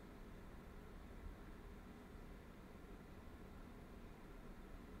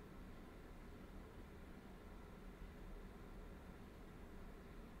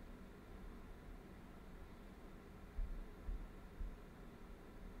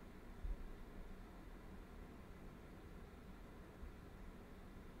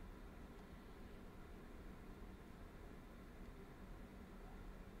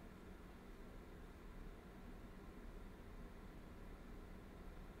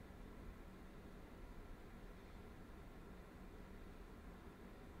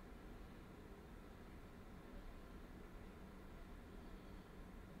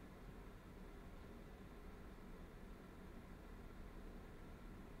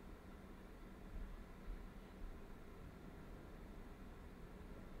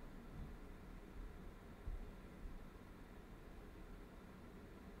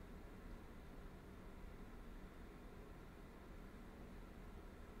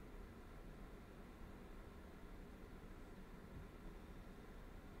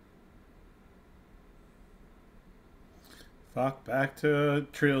 Fuck, back to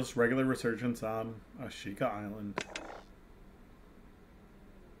Trio's regular resurgence on Ashika Island.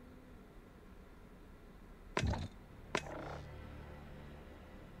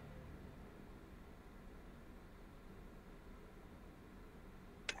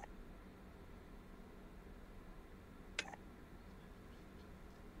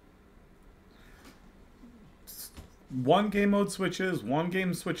 One game mode switches, one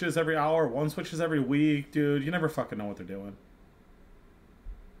game switches every hour, one switches every week, dude. You never fucking know what they're doing.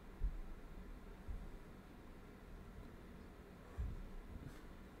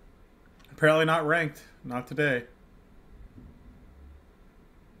 Apparently not ranked. Not today.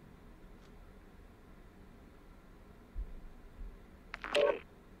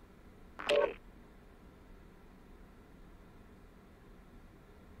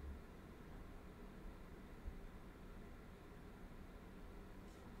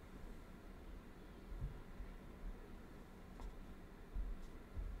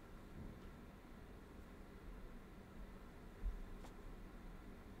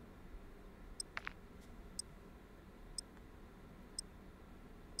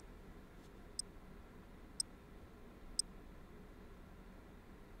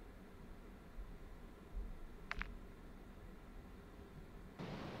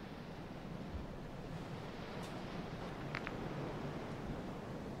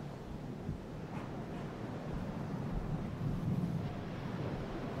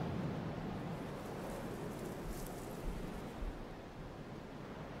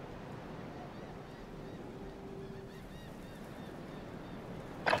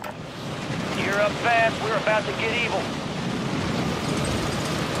 Gear up fast, we're about to get evil.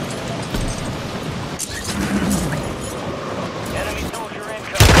 Enemy soldier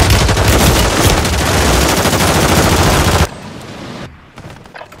incoming.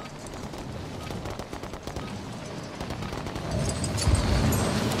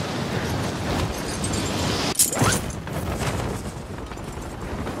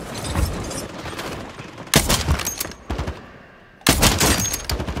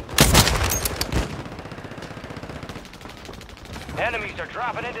 Enemies are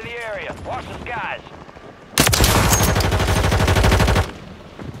dropping into the area. Watch the skies.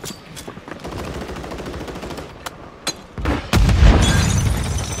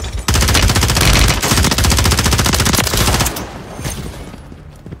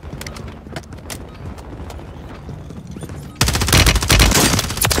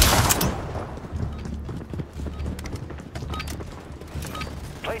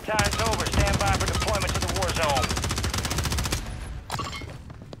 Playtime's over. Stand by for deployment to the war zone.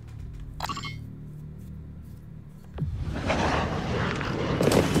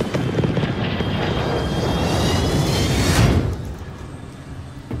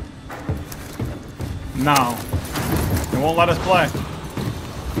 No. They won't let us play.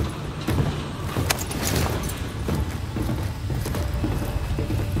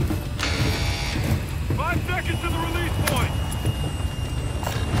 Five seconds.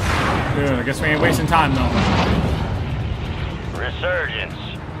 Dude, I guess we ain't wasting time though. Resurgence.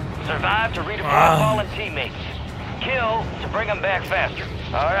 Survive to redeploy fallen teammates. Kill to bring them back faster.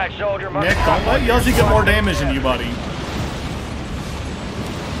 All right, soldier. Nick, don't let Yuzzy get more damage than you, buddy.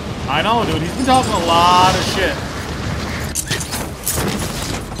 I know, dude. He's been talking a lot of shit.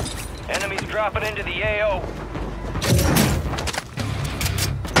 Enemies dropping into the AO.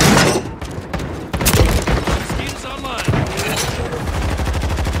 Speed is online.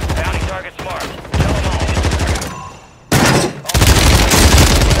 Bounty target smart. Kill them all.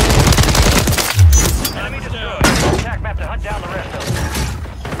 Enemy destroyed. Attack map to hunt down the rest of them.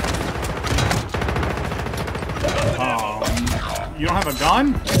 You don't have a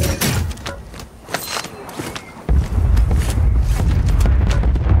gun?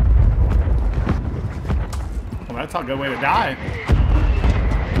 Well, that's a good way to die.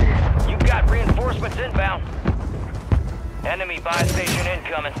 You've got reinforcements inbound. Enemy buy station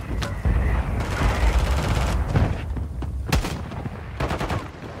incoming.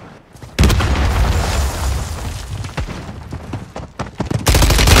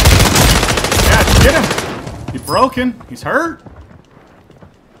 Yeah, get him! He's broken. He's hurt.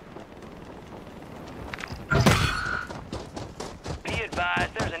 Be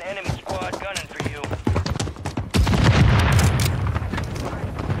advised, there's an enemy squad gunning for you.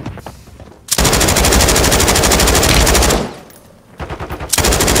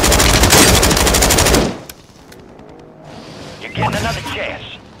 You're getting another chance.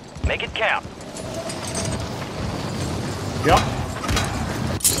 Make it count. Yep.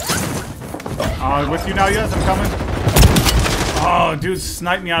 With you now, yes, I'm coming. Oh, dude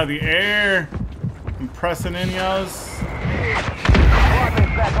sniped me out of the air. I'm pressing in, yes.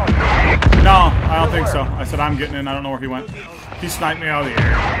 No, I don't think so. I said I'm getting in. I don't know where he went. He sniped me out of the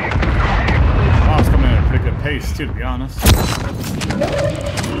air. Oh, it's coming at a pretty good pace, too, to be honest.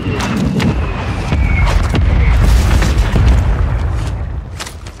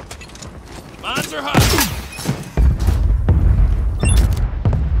 Mines are hot.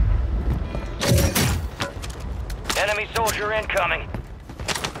 Enemy soldier incoming.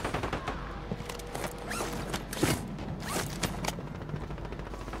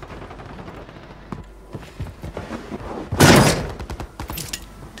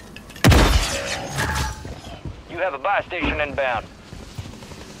 You have a buy station inbound.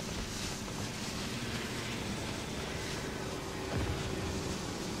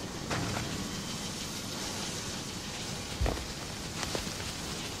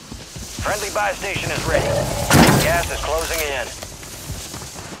 Friendly buy station is ready. Gas is closing in.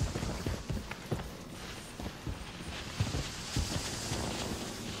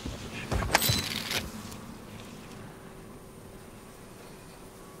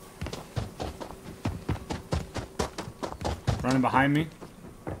 Running behind me.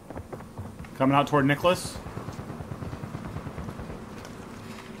 Coming out toward Nicholas.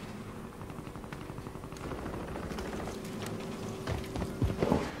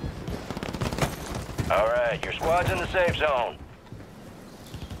 All right, your squad's in the safe zone.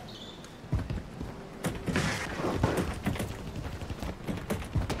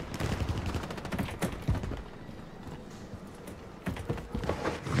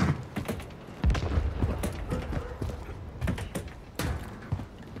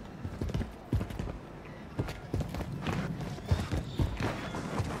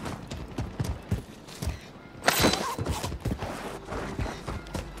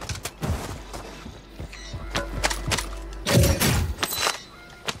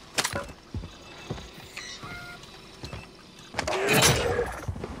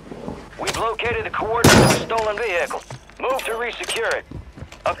 Located the coordinates of the stolen vehicle. Move to re-secure it.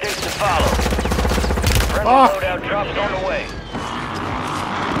 Updates to follow. Friendly loadout drops on the way.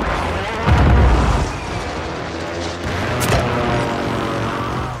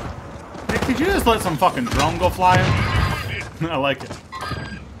 Nick, did you just let some fucking drone go flying? I like it.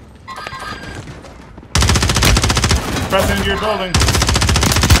 Pressing into your building.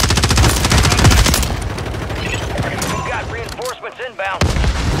 You've got reinforcements inbound.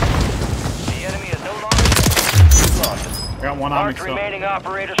 The enemy is no longer lost. Got one on me still. Remaining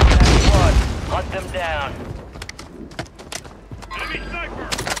operators from that squad. Hunt them down. Enemy sniper!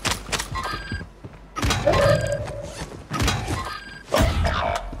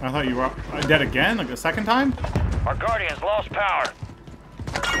 I thought you were dead again, like the second time? Our Guardians lost power.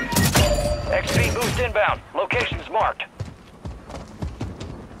 XP boost inbound. Locations marked.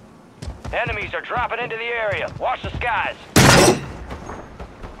 Enemies are dropping into the area. Watch the skies.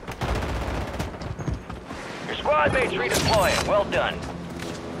 Your squad mates redeploying. Well done.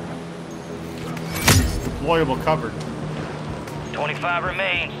 Deployable covered. 25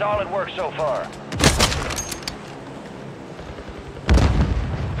 remain. Solid work so far.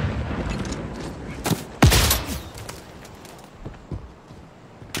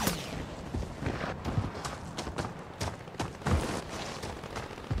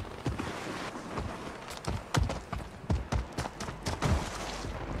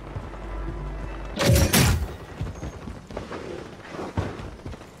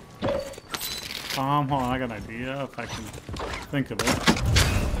 Hold on, I got an idea if I can think of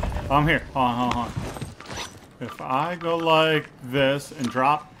it. I'm here. Hold on. If I go like this and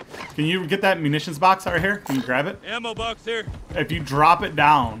drop, can you get that munitions box right here? Can you grab it? Ammo box here. If you drop it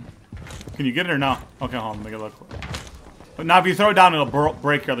down, can you get it or no? Okay, hold on, make it look. But now if you throw it down, it'll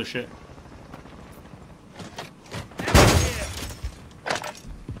break your other shit.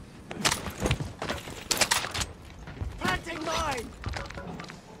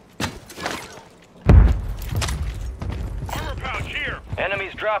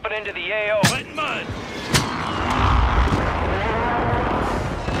 Enemies dropping into the AO. Letting mine.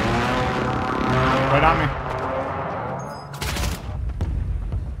 Right on me.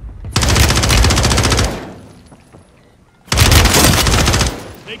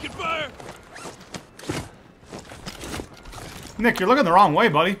 Taking fire. Nick, you're looking the wrong way,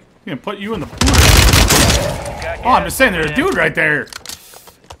 buddy. He can put you in the. Oh, I'm just saying, there's a dude right there.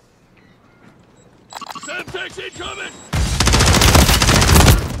 Semtex incoming.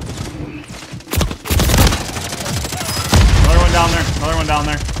 Another one down there. Another one down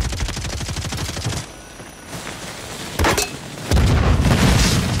there.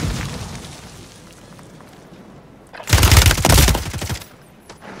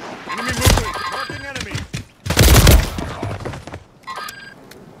 Enemy moving. Marking enemy.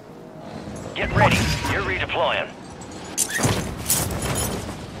 Get ready. You're redeploying.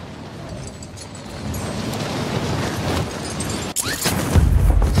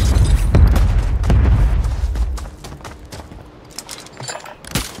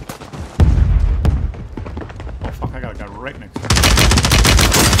 Right next to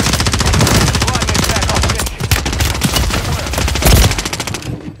Squad mates back on station.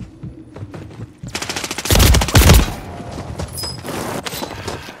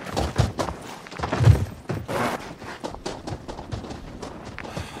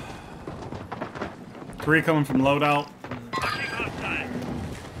 Three coming from loadout.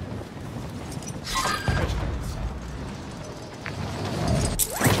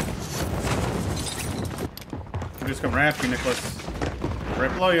 I'm just gonna wrap you, Nicholas.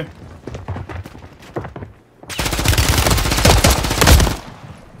 Right below you.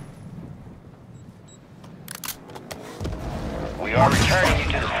 We are returning you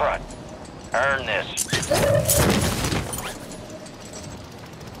to the front. Earn this.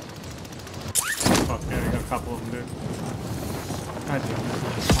 Fuck yeah, you got a couple of them, dude. God damn it.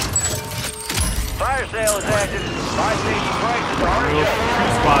 Fire sale is active. Buy station prices are Two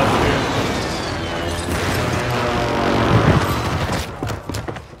adjusted. spots, dude.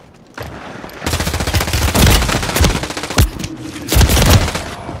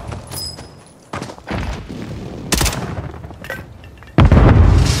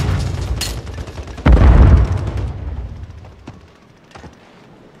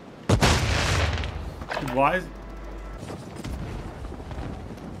 Why is...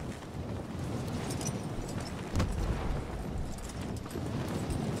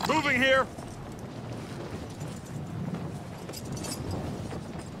 Moving here.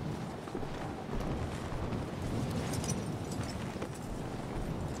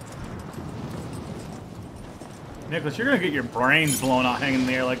 Nicholas, you're gonna get your brains blown out hanging in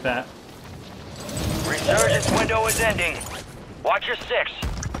the air like that. Resurgence window is ending. Watch your six.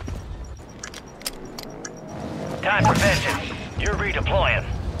 Time for vengeance. You're redeploying.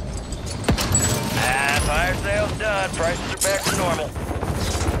 Fire sale's done. Prices are back to normal.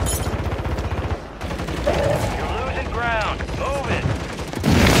 You're losing ground. Move it.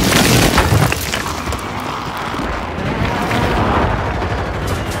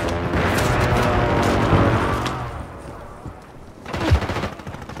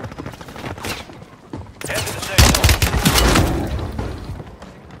 Head to the signal.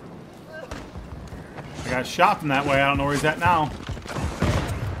 I got shot from that way. I don't know where he's at now.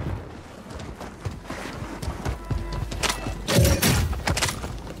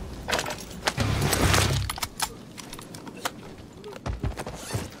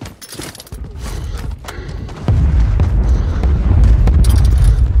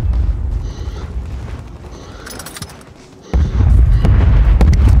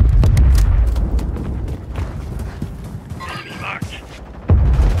 Enemy marked.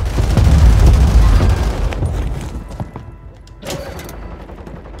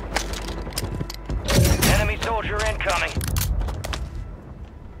 Closure incoming.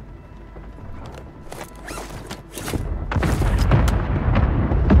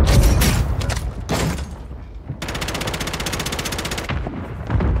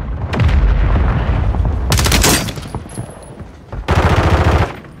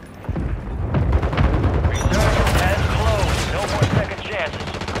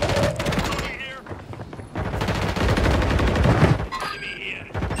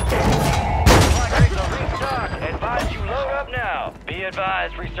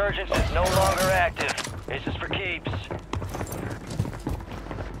 Resurgence is no longer active. This is for keeps.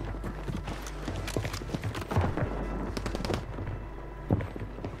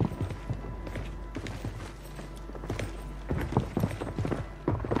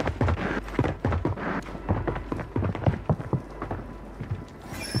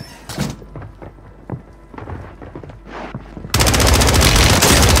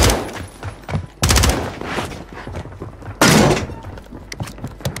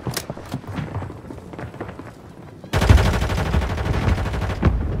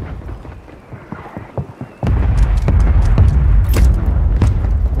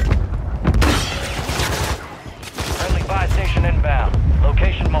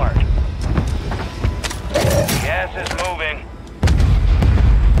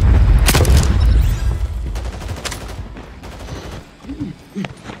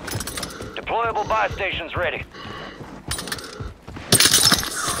 Deployable buy stations ready.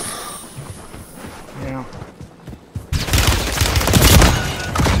 Yeah.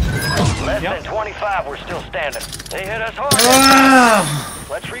 Less than 25, we're still standing. They hit us hard.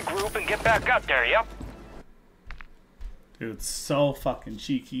 Let's regroup and get back out there, yep. Dude, so fucking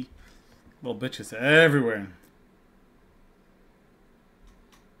cheeky. Little bitches everywhere.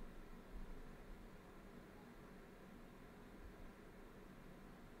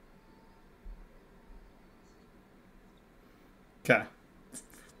 Okay.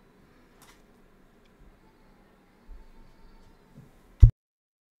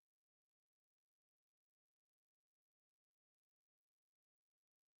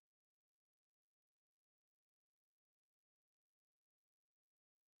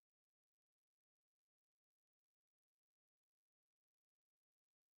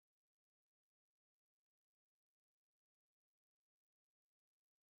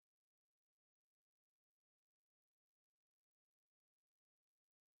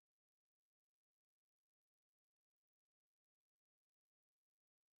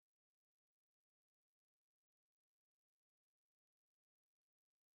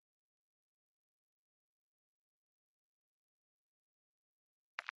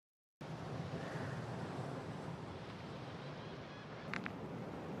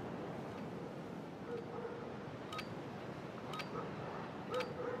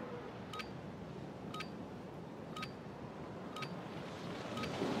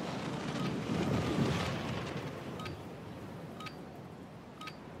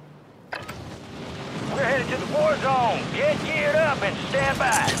 We're headed to the Warzone. Get geared up and stand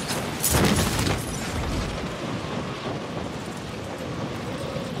by.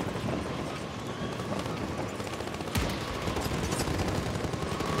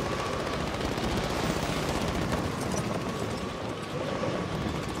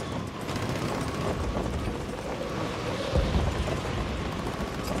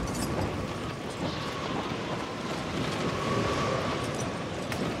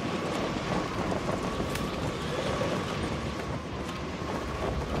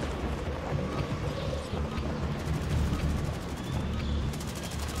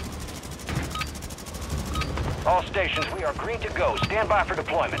 All stations, we are green to go. Stand by for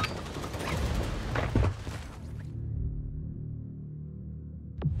deployment.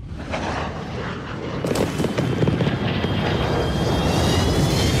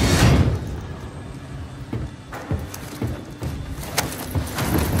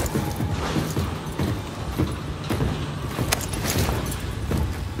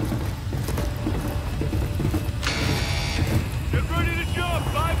 Get ready to jump!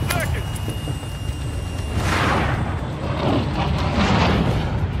 5 seconds!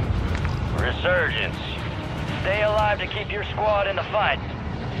 Resurgence. Stay alive to keep your squad in the fight.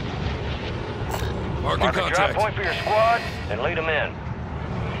 Marking Mark a drop contact. point for your squad and lead them in.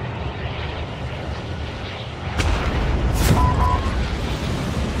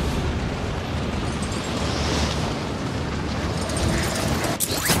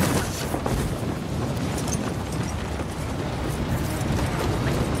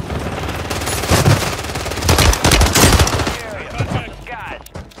 Guys.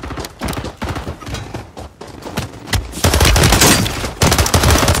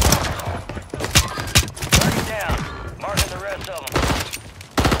 Target down.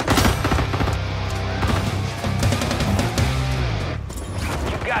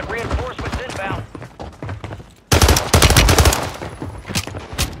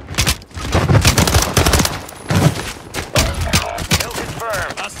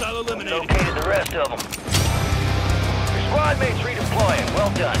 eliminated. Located the rest of them. Your squad mates redeploying.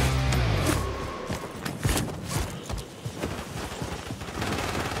 Well done.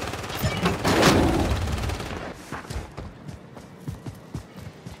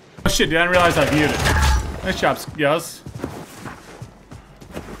 Oh shit, dude, I didn't realize I viewed it. Nice job, Yuz.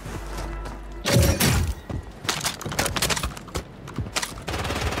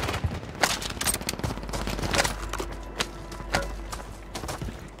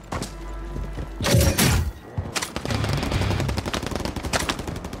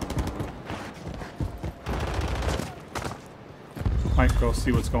 Might go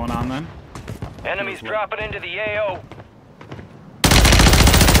see what's going on then. Enemies dropping into the AO.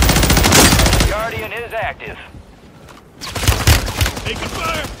 Guardian is active. Taking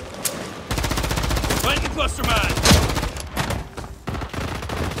fire! Planting cluster mine!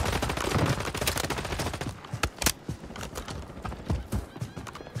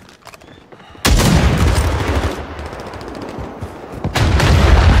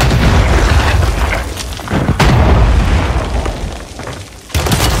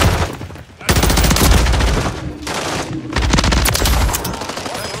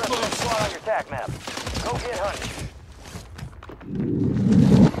 Squad on your attack map. Go get hunting.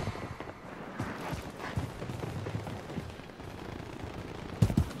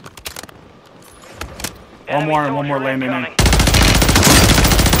 One more landing in.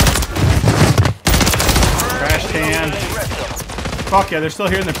 Trash can. Fuck yeah, they're still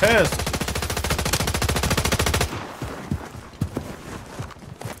here and they're pissed.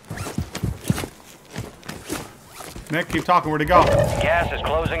 Nick, keep talking. Where'd he go? Gas is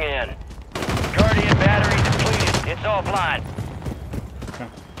closing in. Guardian battery depleted. It's offline. Okay.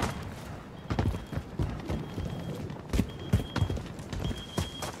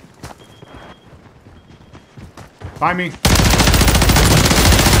 Find me.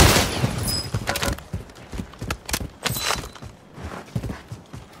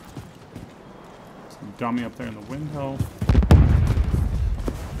 Some dummy up there in the window.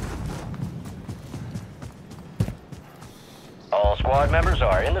 All squad members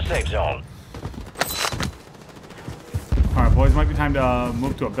are in the safe zone. Alright, boys, might be time to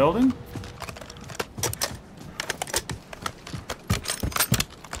move to a building.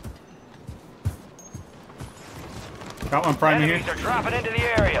 Got one priming here. Enemies are dropping into the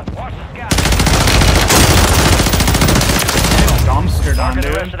area. Watch the sky. Dumpster down, Marking the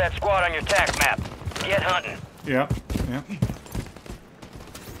rest dude. of that squad on your attack map. Get hunting. Yep, yep.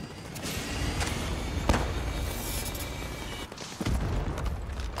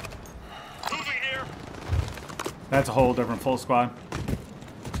 Moving here! That's a whole different full squad.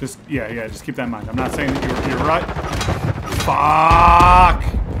 Just, yeah, just keep that in mind. I'm not saying that you're right. Fuck!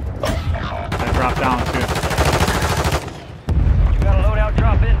 That dropped down, too. You got a loadout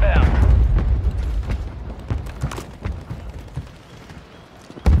drop inbound.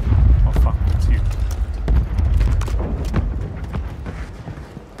 Oh, fuck, that's you.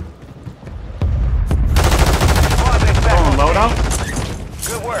 Squad mates back Oh, on loadout? station.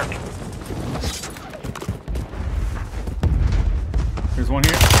 Good work. There's one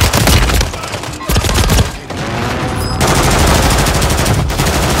here.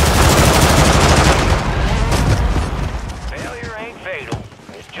 Failure ain't fatal.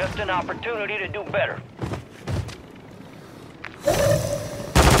 It's just an opportunity to do better.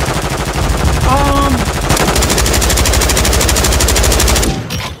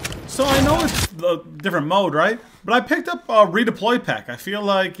 So I know it's a different mode, right? But I picked up a redeploy pack. I feel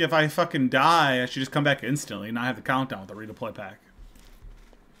like if I fucking die, I should just come back instantly and not have the countdown with the redeploy pack.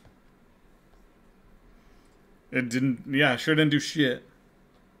 It didn't, yeah, sure didn't do shit.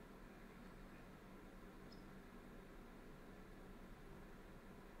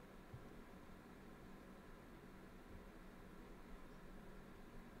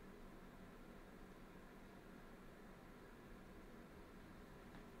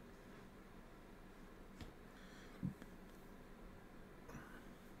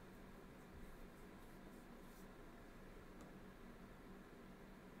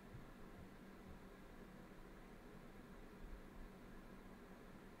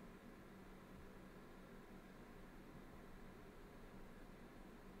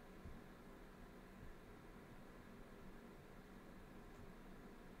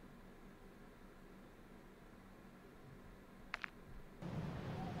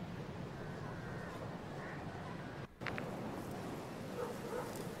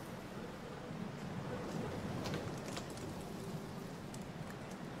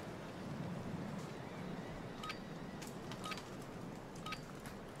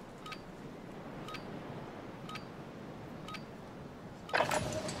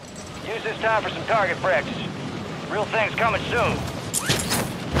 time for some target practice. Real thing's coming soon.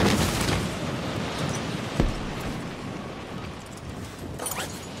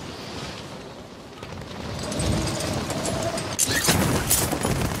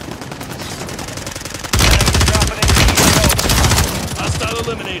 Hostile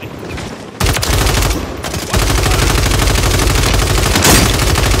eliminated.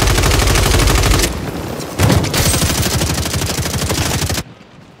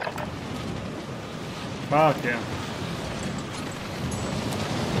 Fuck yeah.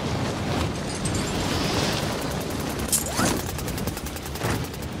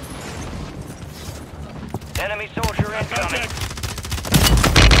 Enemy soldier incoming.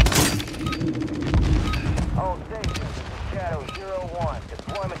 All stations, Shadow 01.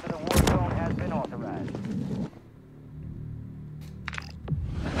 Deployment to the Warzone has been authorized.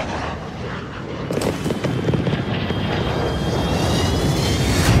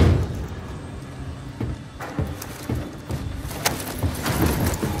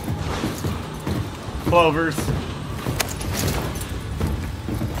 Clovers.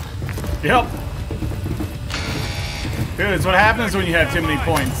 Yep. Dude, it's what happens when you have too many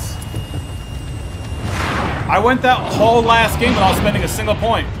points. I went that whole last game without spending a single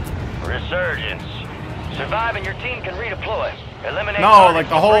point. Resurgence. Survive and your team can redeploy. Eliminate No, targets like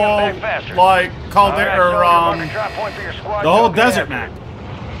the and bring them whole, back faster. like, called it, Alright, or, soldier, mark a drop point for your squad. the whole Go desert get after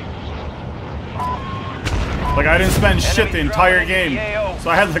map. Like, I didn't spend shit the Enemies entire dropping into game. the AO. So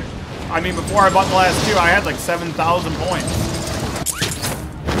I had, like, I mean, before I bought the last two, I had, like, 7,000 points.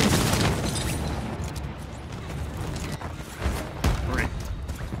 Great.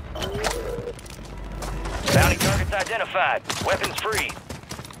 Bounty targets identified. Weapons free.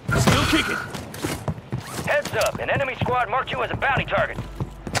 Still kicking. Heads up, an enemy squad marked you as a bounty target.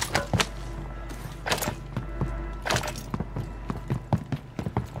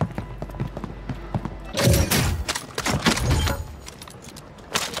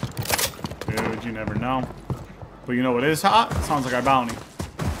 Dude, you never know. But you know what is hot? It sounds like our bounty.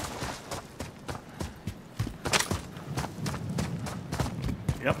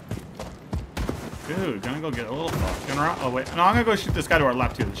 Yep. Dude, gonna go get a little fucking around. Oh, wait. No, I'm gonna go shoot this guy to our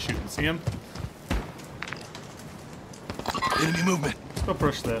left here that's shooting. See him? Enemy movement. Let's go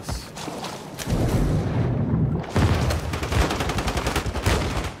push this.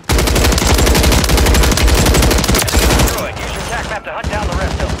 Destroyed. Use your attack map to hunt down the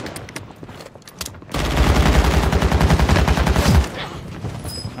rest of them.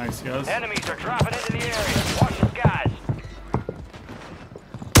 Nice, guys. Enemies are dropping into the area. Watch the skies.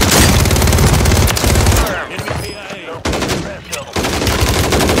 Enemy KIA. Locate the rest of them.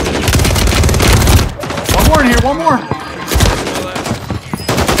 One more in here, one more.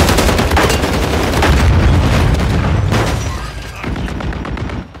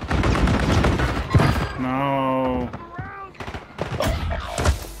 No.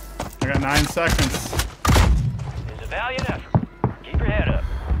 I got 9 seconds. It's a valiant effort. Keep your head up.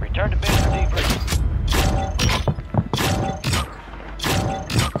 Return to base for debrief.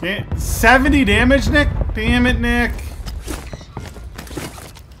 Yeah, 70 damage, Nick? Damn it, Nick.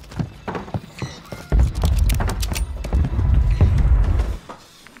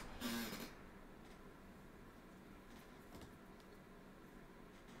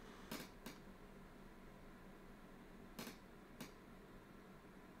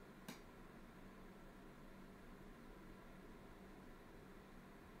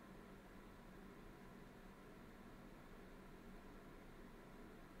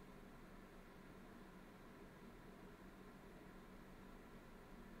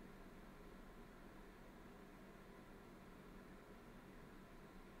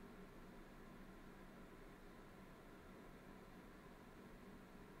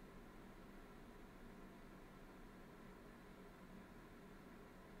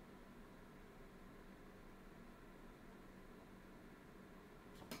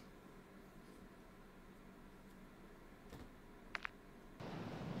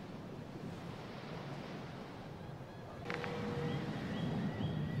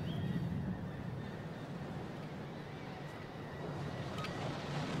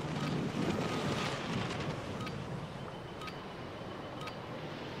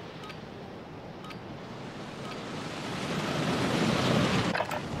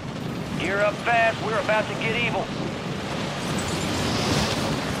 Gear up fast. We're about to get evil.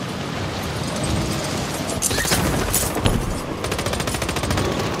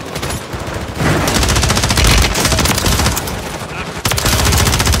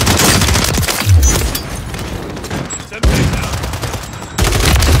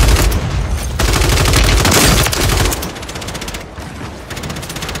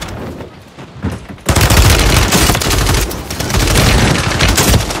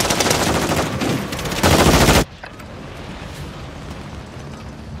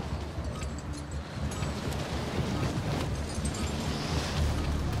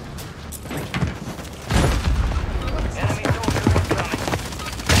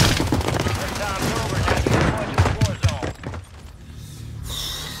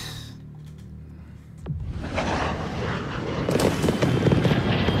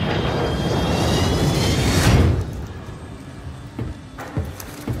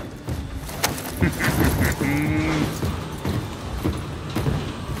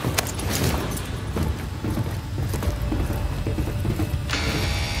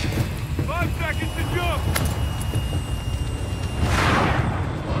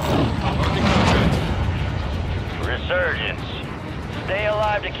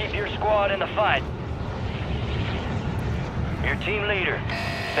 keep your squad in the fight. Your team leader.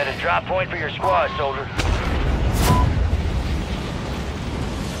 Set a drop point for your squad, soldier.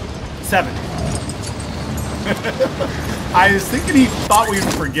 7. I was thinking he thought we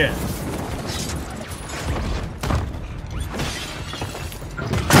would forget.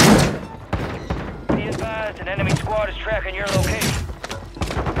 Be advised, an enemy squad is tracking your location.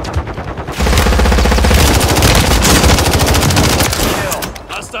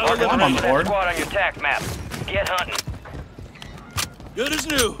 Hostile Mark the I'm on eliminated. the that board. squad on your TAC map. Get hunting. Good as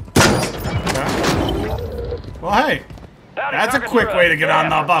new. Okay. Well, hey. Bounty That's a targets quick are way up. to get Good on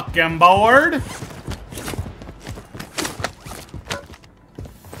the effort. fucking board.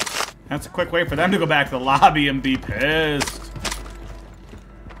 That's a quick way for them to go back to the lobby and be pissed.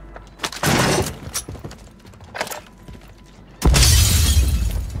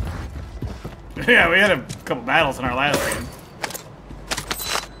 Yeah, we had a couple battles in our last game.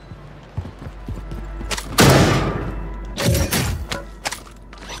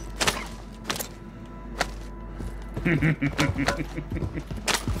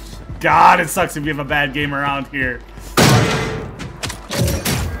 God, it sucks if you have a bad game around here.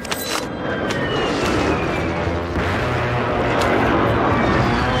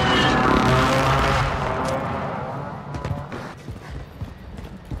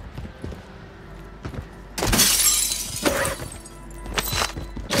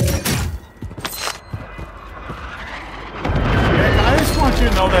 I just want you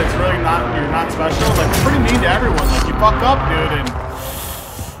to know that it's really not, you're not special. Like, you're pretty mean to everyone. Like, you fuck up, dude, and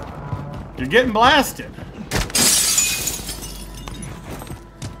you're getting blasted.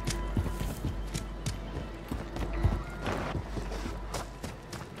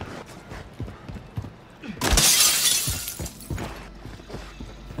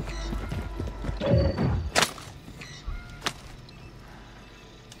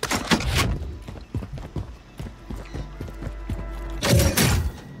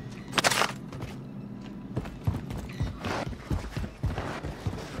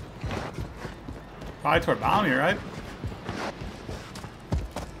 Probably toward bounty, right?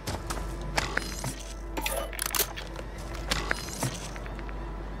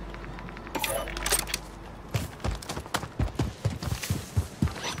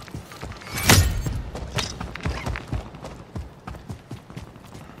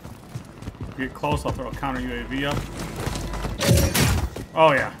 Get close, I'll throw a counter UAV up.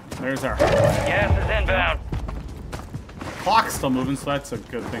 Oh yeah, there's our Gas is inbound. clock's still moving, so that's a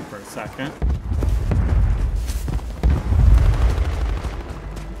good thing for a second.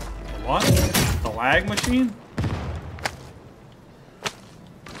 What? The lag machine?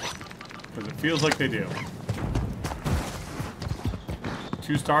 Because it feels like they do.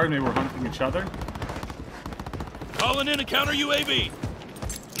 2 stars, maybe we're hunting each other. Calling in a counter UAV.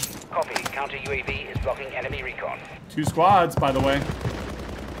 Copy. Counter UAV is blocking enemy recon. 2 squads, by the way.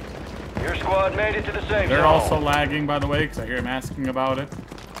 Your squad made it to the safe They're zone. also lagging, by the way, because I hear him asking about it.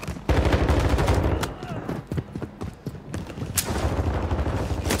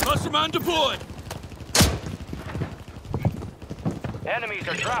 Cluster mine deployed. Enemies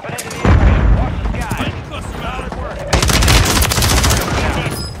are dropping into the area. Watch the sky. Lighting cluster mine.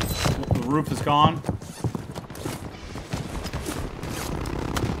 The roof is gone.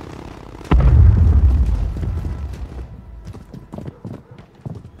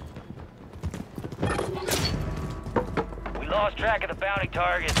 We lost track of the bounty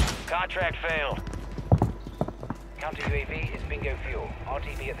target. Contract failed. Counter UAV is bingo fuel.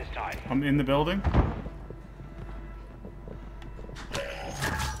 RTB at this time. I'm in the building.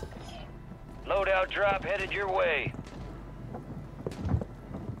 Loadout drop headed your way.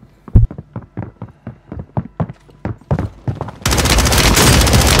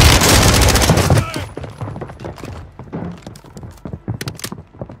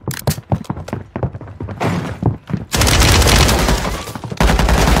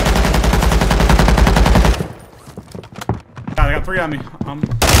 God, I got 3 on me. I'm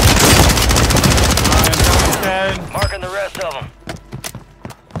dead. Marking the rest of them.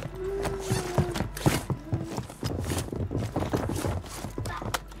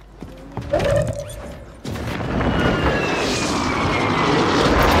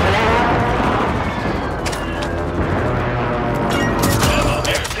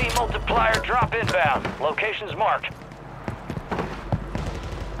 XP multiplier drop inbound. Locations marked.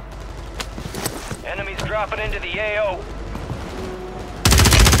 Enemies dropping into the AO.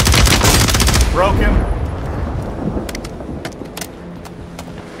 Broke him.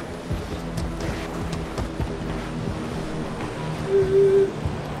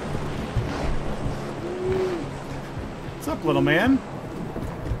 What's up, little man?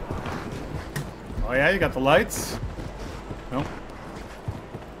 Oh yeah, you got the lights? Nope.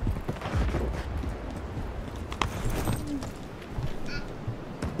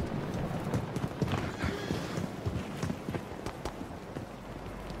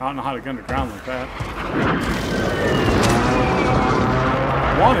 I don't know how to get underground like that.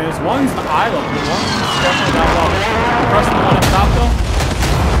 One's the eye level. One's definitely down low. Pressing the one up top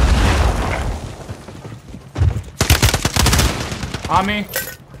though. On me.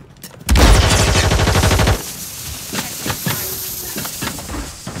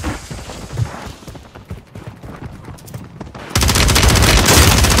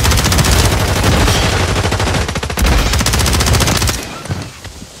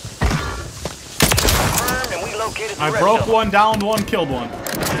 I broke one, downed one, killed one.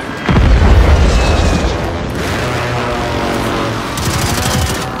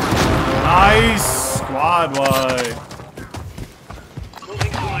 Nice! Squad wide.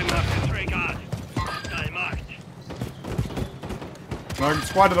 Moving to my mark. Disregard. Hostile marked. Another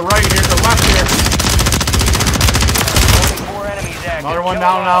squad to the right here, to the left here. Only 4 enemies active. Another one Kill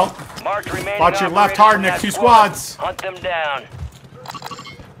down them all. and out. Marked remaining Watch your left operators hard, in Nick. that 2 squad. squads. Hunt them down.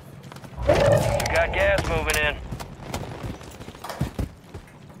 You got gas moving in.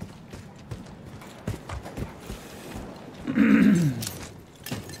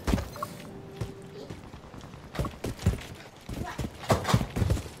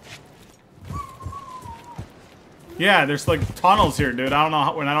 Yeah, there's like tunnels here, dude. I don't know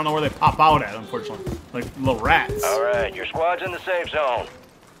I don't know where they pop out at, unfortunately. Like little rats. All right, your squad's in the safe zone.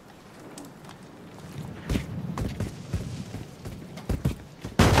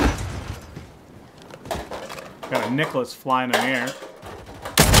 Got a Nicholas flying in the air.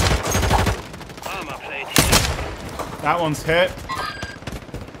 Armor plate here. That one's hit.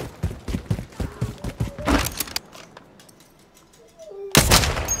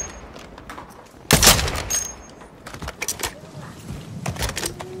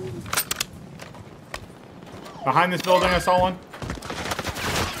 Behind this building, I saw one.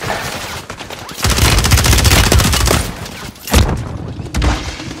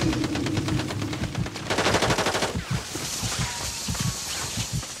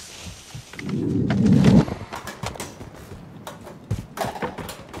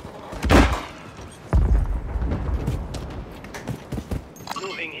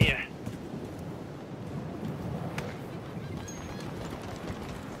 Moving here.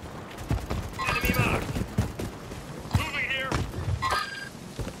 Enemy marked. Moving here.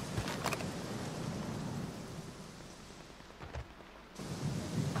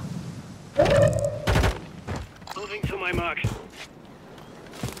 Moving to my mark.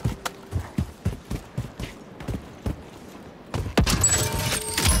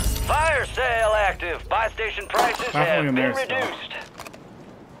 Fire sale active. Buy station prices Definitely have in been there still. reduced.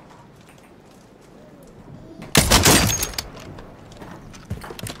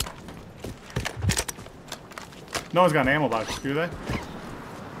 No one's got an ammo box, do they?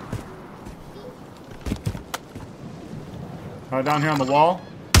 Down here on the wall.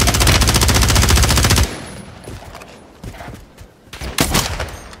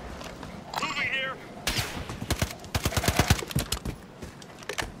 Moving here.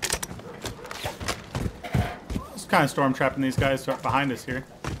 Just kind of storm trapping these guys behind us here.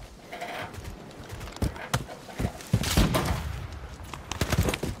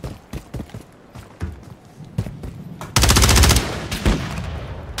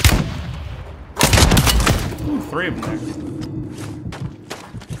 Ooh, 3 of them there.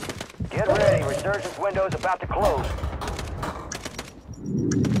 Get ready. Resurgence window is about to close.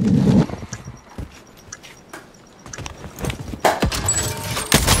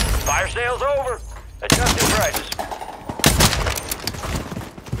 Fire sale's over. Adjusting prices.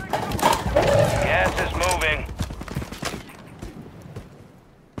 Gas is moving.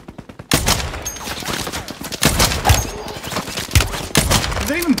 Is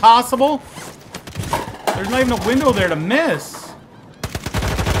it even possible? There's not even a window there to miss.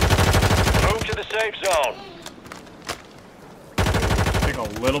 Move to the safe zone. Take a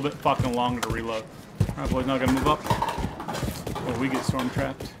little bit fucking longer to reload. Alright, boys, now gotta move up. Or we get storm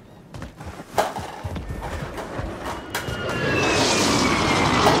trapped.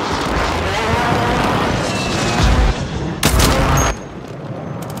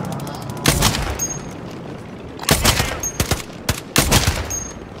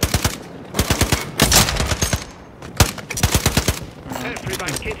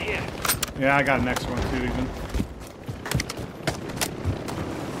 Self-revive kit here. Yeah, I got an next one too, even.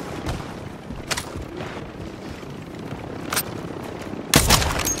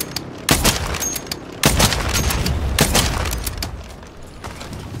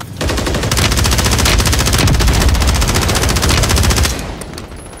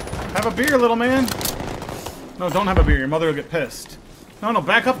 Have a beer, little man. No, don't have a beer. Your mother will get pissed. No, no,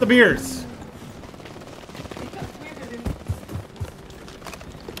 back up the beers.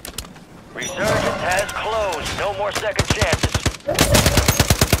 Resurgence has closed. No more second chances.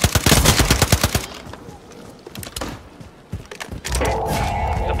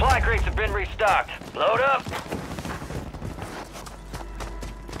 Supply crates have been restocked. Load up.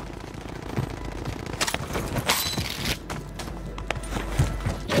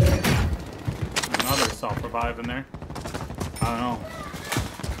 Another self-revive in there. I don't know.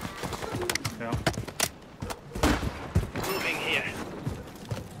 Yeah. Moving here.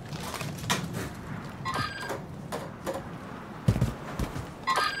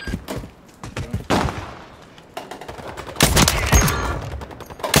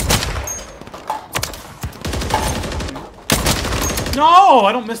 No,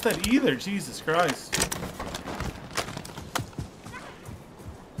 I don't miss that either. Jesus Christ.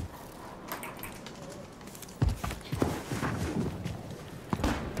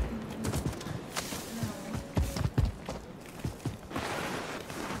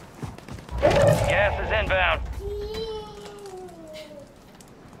 Gas is inbound.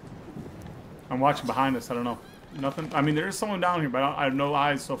 I'm watching behind us. I don't know. Nothing. I mean, there is someone down here, but I have no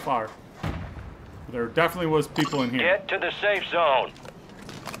eyes so far. There definitely was people in here. Get to the safe zone.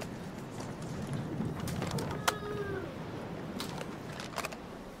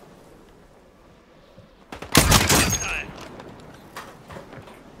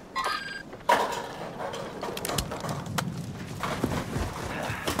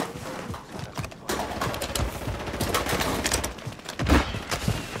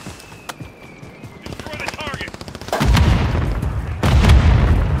 Destroy the target.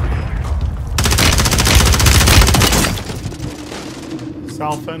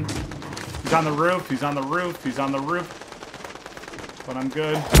 Selfing. He's on the roof. He's on the roof. He's on the roof. But I'm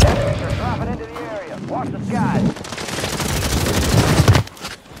good. They're dropping into the area. Watch the skies.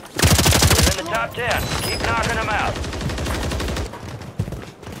 We're in the top 10. Keep knocking them out.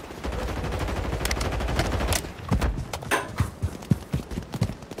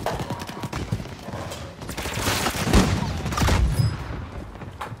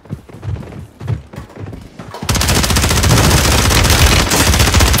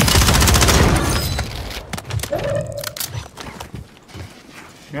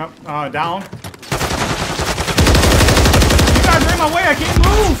 Yep. Down. You guys are in my way. I can't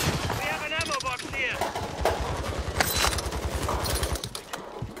move. We have an ammo box here.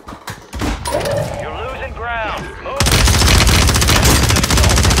 You're losing ground. Move.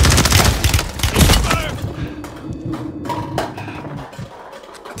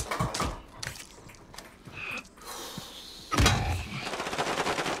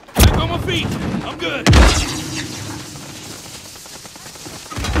 Back on my feet. I'm good.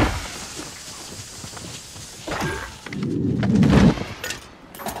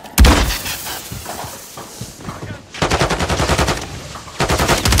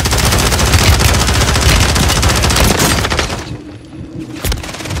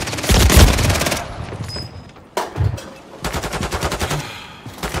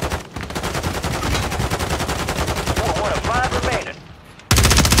 One of 5 remaining.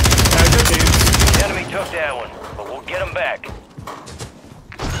 Yeah, good game. The enemy took that one, but we'll get them back.